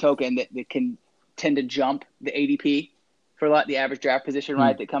that same token that can tend to jump the ADP for a lot, the average draft position,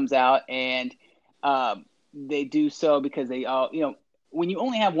 right, that comes out, and they do so because they when you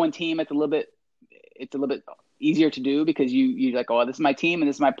only have one team, it's a little bit easier to do, because you're like, this is my team and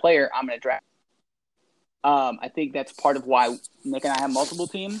this is my player, I'm going to draft. I think that's part of why Nick and I have multiple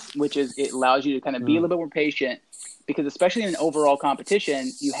teams, which is it allows you to kind of be a little bit more patient because especially in an overall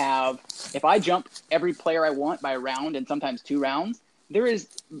competition, you have, if I jump every player I want by a round and sometimes 2 rounds, there is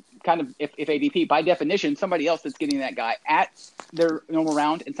kind of, if ADP, by definition, somebody else that's getting that guy at their normal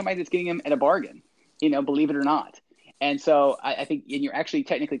round and somebody that's getting him at a bargain, believe it or not. And so I think, and you're actually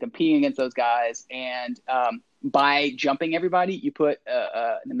technically competing against those guys. And by jumping everybody, you put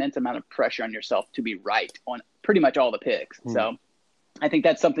an immense amount of pressure on yourself to be right on pretty much all the picks. So I think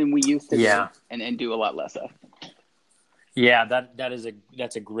that's something we used to do and do a lot less of. Yeah,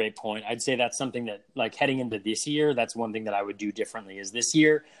 that's a great point. I'd say that's something that, like, heading into this year, that's one thing that I would do differently. Is this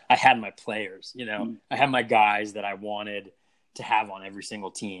year I had my players, I had my guys that I wanted to have on every single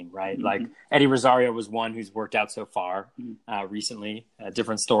team, right? Mm-hmm. Like Eddie Rosario was one who's worked out so far recently, a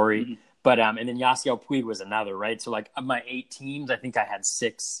different story. Mm-hmm. But and then Yasiel Puig was another, right? So like of my 8 teams, I think I had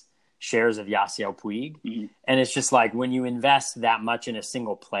 6 shares of Yasiel Puig, and it's just like when you invest that much in a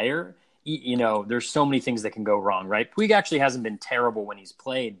single player, there's so many things that can go wrong, right? Puig actually hasn't been terrible when he's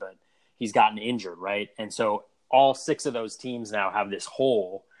played, but he's gotten injured, right? And so all 6 of those teams now have this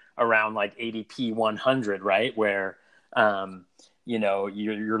hole around like ADP 100, right? Where,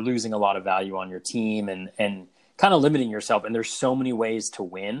 you're losing a lot of value on your team and kind of limiting yourself. And there's so many ways to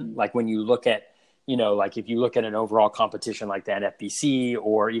win. Like when you look at, like if you look at an overall competition like the NFBC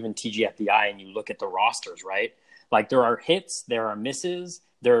or even TGFBI and you look at the rosters, right? Like there are hits, there are misses,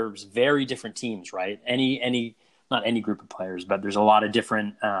 there's very different teams, right? Not any group of players, but there's a lot of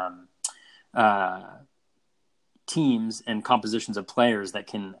different teams and compositions of players that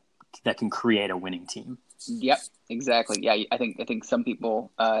can create a winning team. Yep, exactly. Yeah, I think some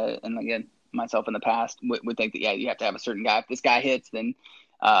people, and again, myself in the past, would think that, you have to have a certain guy. If this guy hits, then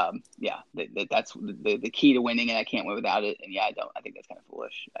that's the key to winning, and I can't win without it. And I think that's kind of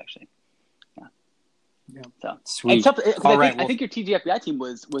foolish, actually. Yeah. So sweet. I think your TGFBI team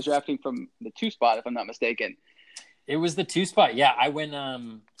was drafting from the 2 spot, if I'm not mistaken. It was the 2 spot. Yeah, I went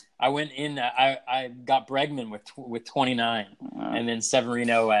in. I got Bregman with 29, and then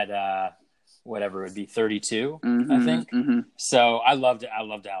Severino at whatever it would be 32, I think. Mm-hmm. So I loved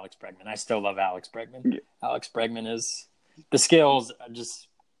Alex Bregman. I still love Alex Bregman. Yeah. Alex Bregman is the skills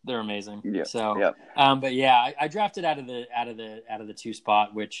they're amazing. Yeah. So, but yeah, I drafted out of the 2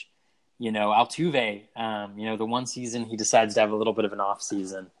 spot, which, Altuve, the one season he decides to have a little bit of an off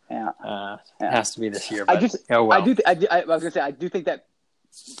season. Yeah. It has to be this year. But, I was gonna say, I do think that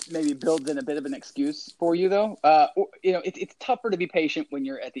maybe builds in a bit of an excuse for you, though. It's tougher to be patient when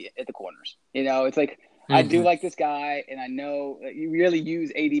you're at the corners. It's like, I do like this guy, and I know that you really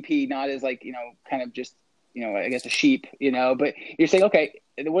use ADP not as like, kind of just, I guess a sheep, but you're saying, okay,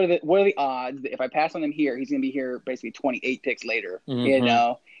 what are the odds that if I pass on him here, he's going to be here basically 28 picks later,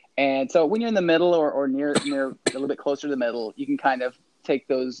 And so when you're in the middle or near a little bit closer to the middle, you can kind of take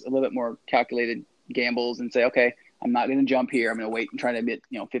those a little bit more calculated gambles and say, okay, I'm not going to jump here. I'm going to wait and try to get,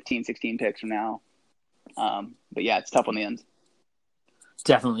 15, 16 picks from now. But yeah, it's tough on the ends.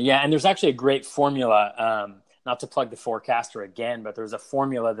 Definitely. Yeah. And there's actually a great formula, not to plug the Forecaster again, but there's a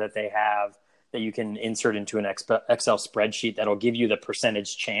formula that they have that you can insert into an Excel spreadsheet that'll give you the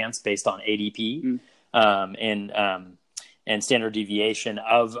percentage chance based on ADP and standard deviation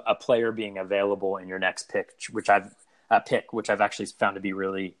of a player being available in your next pick, which I've actually found to be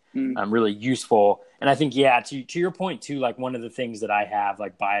really, really useful. And I think, to your point too, like one of the things that I have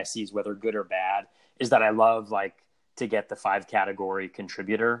like biases, whether good or bad, is that I love like to get the 5 category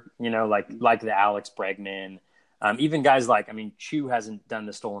contributor, like the Alex Bregman, even guys like, Chu hasn't done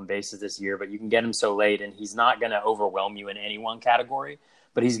the stolen bases this year, but you can get him so late and he's not going to overwhelm you in any one category,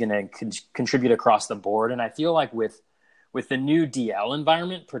 but he's going to contribute across the board. And I feel like with the new DL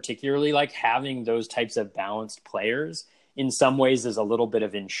environment, particularly like having those types of balanced players in some ways is a little bit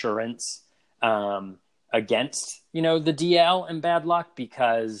of insurance against, the DL and bad luck,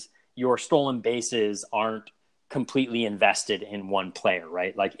 because your stolen bases aren't completely invested in one player,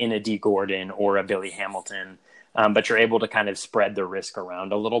 right? Like in a D Gordon or a Billy Hamilton, but you're able to kind of spread the risk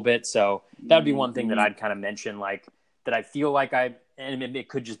around a little bit. So that'd be one thing that I'd kind of mention, like that I feel like and it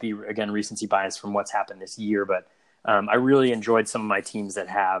could just be, again, recency bias from what's happened this year, but I really enjoyed some of my teams that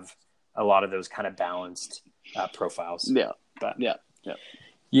have a lot of those kind of balanced profiles. Yeah. But,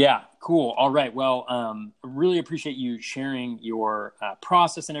 yeah. Cool. All right. Well, really appreciate you sharing your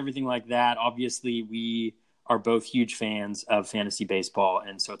process and everything like that. Obviously, we are both huge fans of fantasy baseball,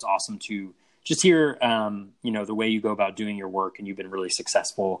 and so it's awesome to just hear, the way you go about doing your work, and you've been really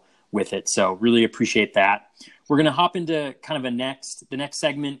successful with it. So really appreciate that. We're going to hop into kind of the next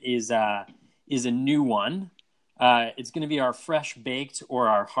segment is a new one. It's going to be our fresh baked or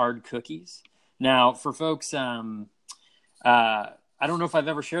our hard cookies. Now, for folks, I I don't know if I've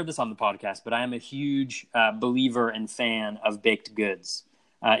ever shared this on the podcast, but I am a huge believer and fan of baked goods,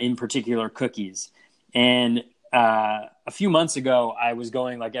 in particular cookies. And a few months ago, I was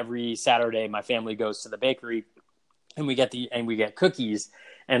going like every Saturday. My family goes to the bakery, and we get cookies.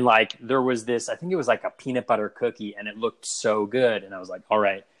 And like there was this, I think it was like a peanut butter cookie, and it looked so good. And I was like, all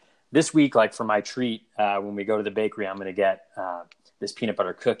right, this week, like for my treat, when we go to the bakery, I'm going to get this peanut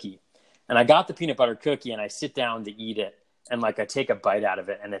butter cookie. And I got the peanut butter cookie, and I sit down to eat it. And like I take a bite out of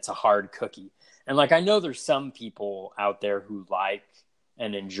it, and it's a hard cookie. And like I know there's some people out there who like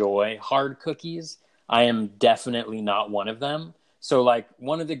and enjoy hard cookies. I am definitely not one of them. So like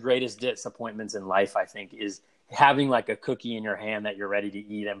one of the greatest disappointments in life, I think, is having like a cookie in your hand that you're ready to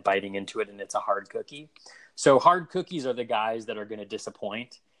eat and biting into it, and it's a hard cookie. So hard cookies are the guys that are going to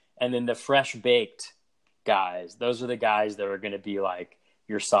disappoint. And then the fresh baked guys, those are the guys that are going to be like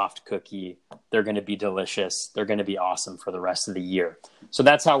your soft cookie. They're going to be delicious. They're going to be awesome for the rest of the year. So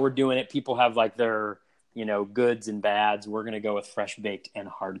that's how we're doing it. People have like their, goods and bads. We're going to go with fresh baked and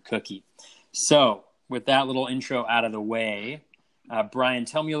hard cookie. So with that little intro out of the way, Brian,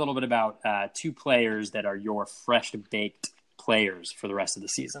 tell me a little bit about two players that are your fresh baked players for the rest of the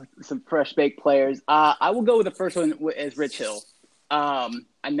season. Some fresh baked players. I will go with the first one as Rich Hill.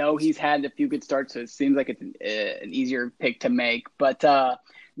 I know he's had a few good starts, so it seems like it's an easier pick to make, but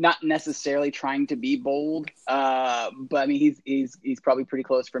not necessarily trying to be bold. But I mean, he's probably pretty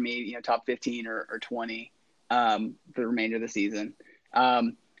close for me, top 15 or 20 for the remainder of the season.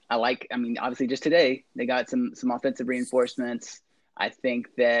 Obviously just today they got some offensive reinforcements. I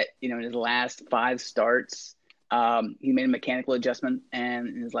think that, in his last 5 starts, he made a mechanical adjustment, and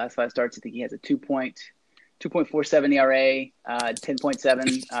in his last 5 starts, I think he has a 2.47 ERA,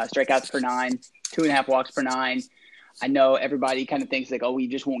 10.7 strikeouts per 9, 2.5 walks per 9. I know everybody kind of thinks like, oh, we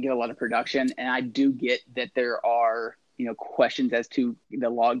just won't get a lot of production. And I do get that there are, questions as to the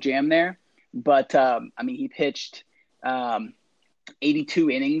log jam there. But, he pitched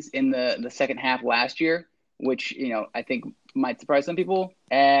 82 innings in the second half last year, which, I think might surprise some people.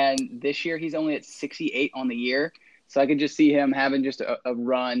 And this year he's only at 68 on the year. So I could just see him having just a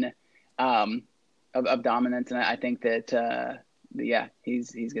run of dominance, and I think that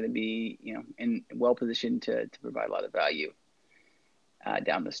he's going to be in well positioned to provide a lot of value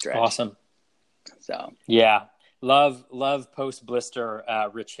down the stretch. Awesome. So yeah, love post blister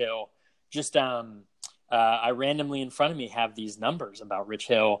Rich Hill. Just I randomly in front of me have these numbers about Rich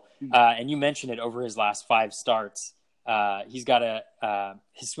Hill, and you mentioned it over his last 5 starts. He's got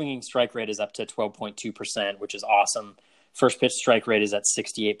his swinging strike rate is up to 12.2%, which is awesome. First pitch strike rate is at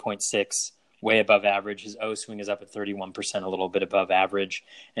 68.6. Way above average. His O swing is up at 31%, a little bit above average,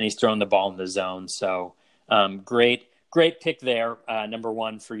 and he's throwing the ball in the zone. So great pick there. Number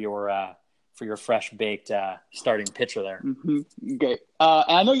 1 for your fresh baked starting pitcher there. Mm-hmm. Great.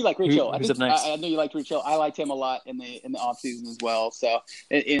 And I know you like Rich Hill. Who's up next? I know you liked Rich Hill. I liked him a lot in the off season as well. So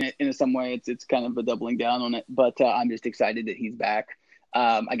in some way, it's kind of a doubling down on it. But I'm just excited that he's back.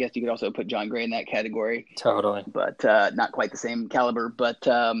 I guess you could also put John Gray in that category. Totally. But not quite the same caliber. But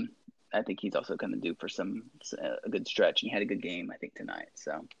I think he's also going to do for a good stretch. He had a good game, I think, tonight.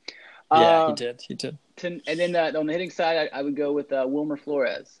 So yeah, he did. And then on the hitting side, I would go with Wilmer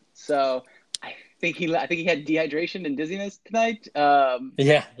Flores. So I think he had dehydration and dizziness tonight.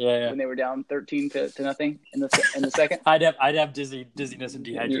 Yeah. When they were down 13 to nothing in the second. I'd have dizziness and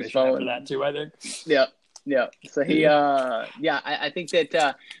dehydration after that too, I think. Yeah. So he, I think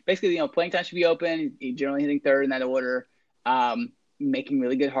that basically, playing time should be open. He generally hitting third in that order. Making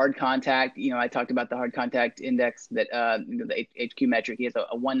really good hard contact. I talked about the hard contact index that the HQ metric. He has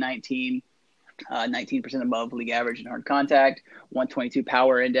a 119, 19% above league average in hard contact, 122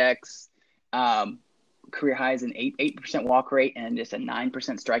 power index, career highs an 8% walk rate and just a 9%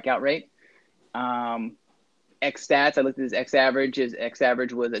 strikeout rate. X stats, I looked at his X average. His X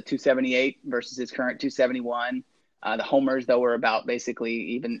average was a 278 versus his current 271. The homers, though, were about basically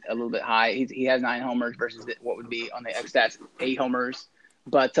even a little bit high. He has 9 homers versus what would be on the X stats 8 homers.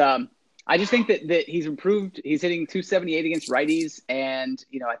 But I just think that he's improved. He's hitting 278 against righties, and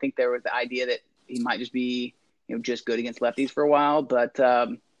I think there was the idea that he might just be just good against lefties for a while. But I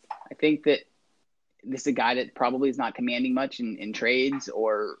think that this is a guy that probably is not commanding much in trades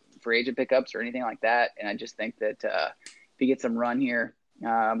or free agent pickups or anything like that. And I just think that if he gets some run here,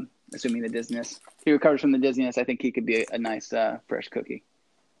 assuming the dizziness, if he recovers from the dizziness, I think he could be a nice fresh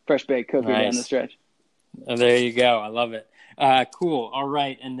baked cookie down the stretch. Oh, there you go. I love it. Cool. All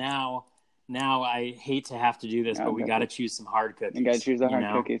right. And now now I hate to have to do this, but we got to choose some hard cookies. You got to choose the hard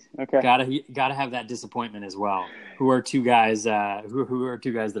cookies. Okay. Got to have that disappointment as well. Who are two guys? Who are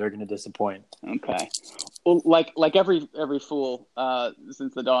two guys that are going to disappoint? Okay. Well, like every fool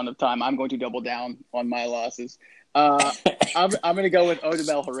since the dawn of time, I'm going to double down on my losses. I'm going to go with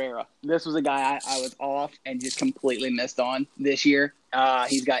Odubel Herrera. This was a guy I was off and just completely missed on this year.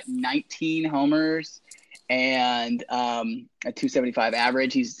 He's got 19 homers and a 275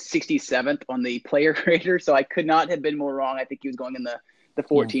 average. He's 67th on the player grader, so I could not have been more wrong. I think he was going in the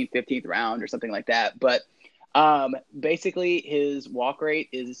 14th, 15th round or something like that. But basically, his walk rate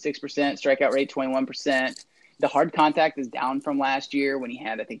is 6%, strikeout rate 21%. The hard contact is down from last year when he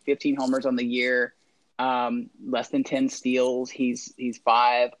had, I think, 15 homers on the year, less than 10 steals. He's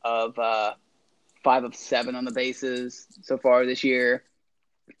 5 of 7 on the bases so far this year,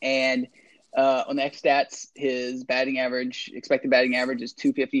 and on the X stats, his expected batting average is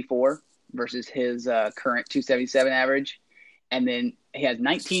 254 versus his current 277 average. And then he has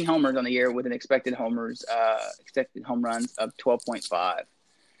 19 homers on the year with an expected home runs of 12.5.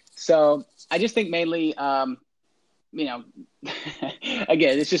 So I just think mainly, again,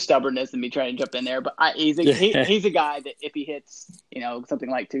 it's just stubbornness and me trying to jump in there. But he's a guy that if he hits, something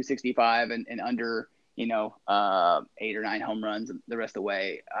like 265 and under, 8 or 9 home runs the rest of the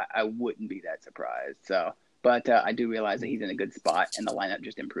way, I wouldn't be that surprised. So, but I do realize that he's in a good spot, and the lineup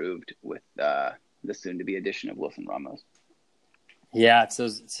just improved with the soon-to-be addition of Wilson Ramos. Yeah, it's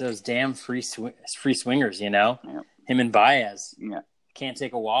those damn free swingers, Yeah. Him and Baez. Yeah. Can't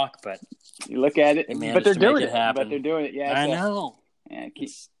take a walk, but you look at it, but they're doing it. Happen. But they're doing it. Yeah, I know. Yeah,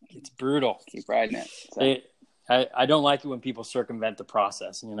 it's brutal. Keep riding it. So. I don't like it when people circumvent the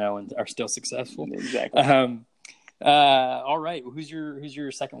process, and are still successful. Exactly. All right. Who's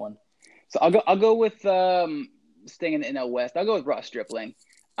your second one? So I'll go with staying in the NL West. I'll go with Ross Stripling.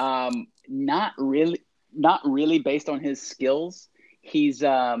 Not really based on his skills. He's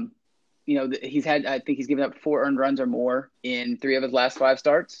he's had, I think he's given up 4 earned runs or more in 3 of his last 5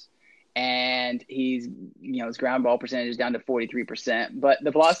 starts. And he's, his ground ball percentage is down to 43%, but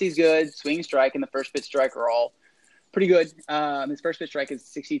the velocity is good. Swing strike and the first pitch strike are all pretty good. His first pitch strike is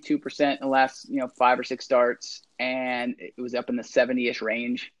 62% in the last, 5 or 6 starts. And it was up in the 70-ish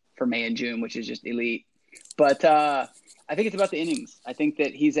range for May and June, which is just elite. But I think it's about the innings. I think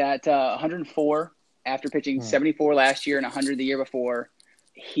that he's at 104 after pitching 74 last year and 100 the year before.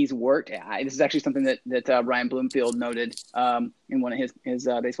 He's worked. This is actually something that Ryan Bloomfield noted in one of his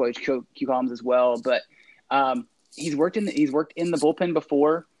Baseball HQ columns as well. But he's worked in the bullpen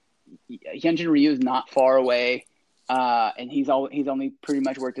before. Hyunjin Ryu is not far away, and he's only pretty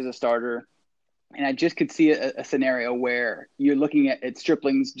much worked as a starter. And I just could see a scenario where you're looking at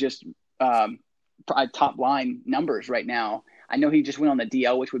Stripling's just top line numbers right now. I know he just went on the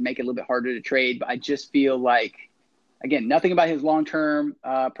DL, which would make it a little bit harder to trade, but I just feel like, again, nothing about his long-term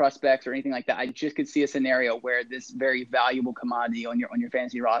prospects or anything like that. I just could see a scenario where this very valuable commodity on your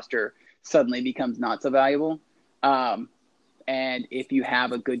fantasy roster suddenly becomes not so valuable. And if you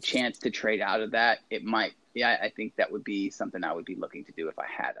have a good chance to trade out of that, it might. Yeah, I think that would be something I would be looking to do if I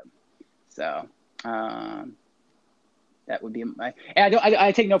had him. So that would be my. And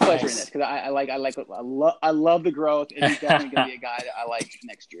I take no pleasure in this because I love the growth, and he's definitely going to be a guy that I like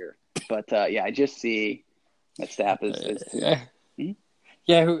next year. But I just see. That staff is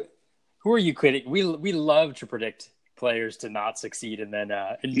yeah. Who are you kidding? We love to predict players to not succeed and then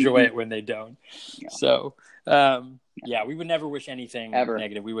enjoy it when they don't. Yeah. So we would never wish anything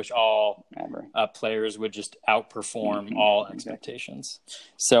negative. We wish all players would just outperform all expectations.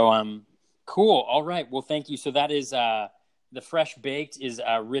 So cool. All right. Well, thank you. So that is the fresh baked is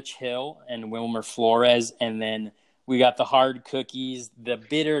Rich Hill and Wilmer Flores, and then we got the hard cookies, the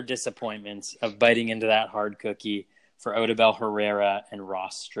bitter disappointments of biting into that hard cookie for Odubel Herrera and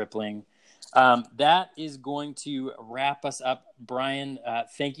Ross Stripling. That is going to wrap us up. Brian,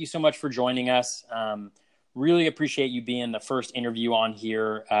 thank you so much for joining us. Really appreciate you being the first interview on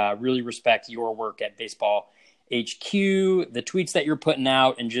here. Really respect your work at Baseball HQ, the tweets that you're putting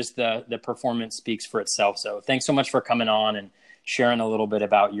out, and just the performance speaks for itself. So thanks so much for coming on and sharing a little bit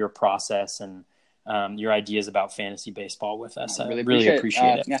about your process and your ideas about fantasy baseball with us. I really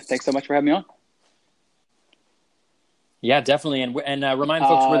appreciate it. Yeah, thanks so much for having me on. Yeah, definitely. And remind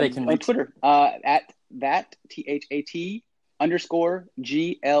folks where they can reach. On Twitter, at that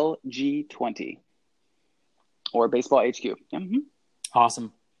 _GLG20 or Baseball HQ. Mm-hmm.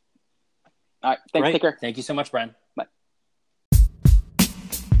 Awesome. All right. Thanks. Great. Take care. Thank you so much, Brian. Bye.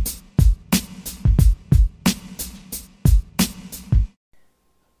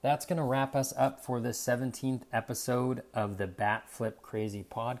 That's going to wrap us up for the 17th episode of the Bat Flip Crazy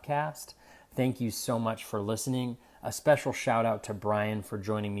podcast. Thank you so much for listening. A special shout out to Brian for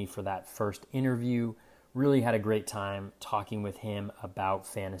joining me for that first interview. Really had a great time talking with him about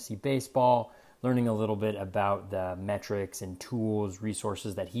fantasy baseball, learning a little bit about the metrics and tools,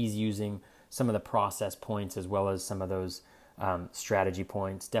 resources that he's using, some of the process points, as well as some of those strategy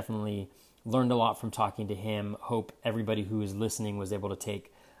points. Definitely learned a lot from talking to him. Hope everybody who is listening was able to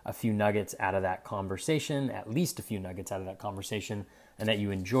take a few nuggets out of that conversation, at least a few nuggets out of that conversation, and that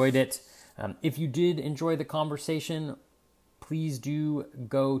you enjoyed it. If you did enjoy the conversation, please do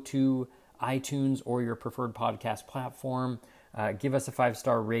go to iTunes or your preferred podcast platform. Give us a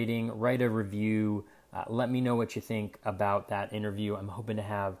 5-star rating, write a review. Let me know what you think about that interview. I'm hoping to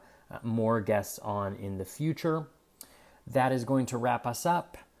have more guests on in the future. That is going to wrap us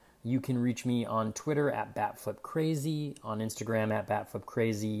up. You can reach me on Twitter at BatFlipCrazy, on Instagram at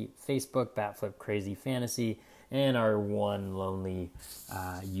BatFlipCrazy, Facebook BatFlipCrazyFantasy, and our one lonely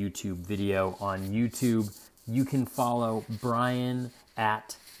YouTube video on YouTube. You can follow Brian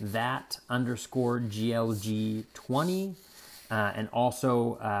at that_GLG20 and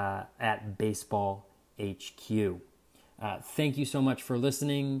also at Baseball HQ. Thank you so much for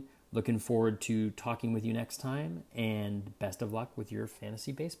listening. Looking forward to talking with you next time, and best of luck with your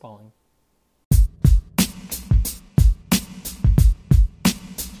fantasy baseballing.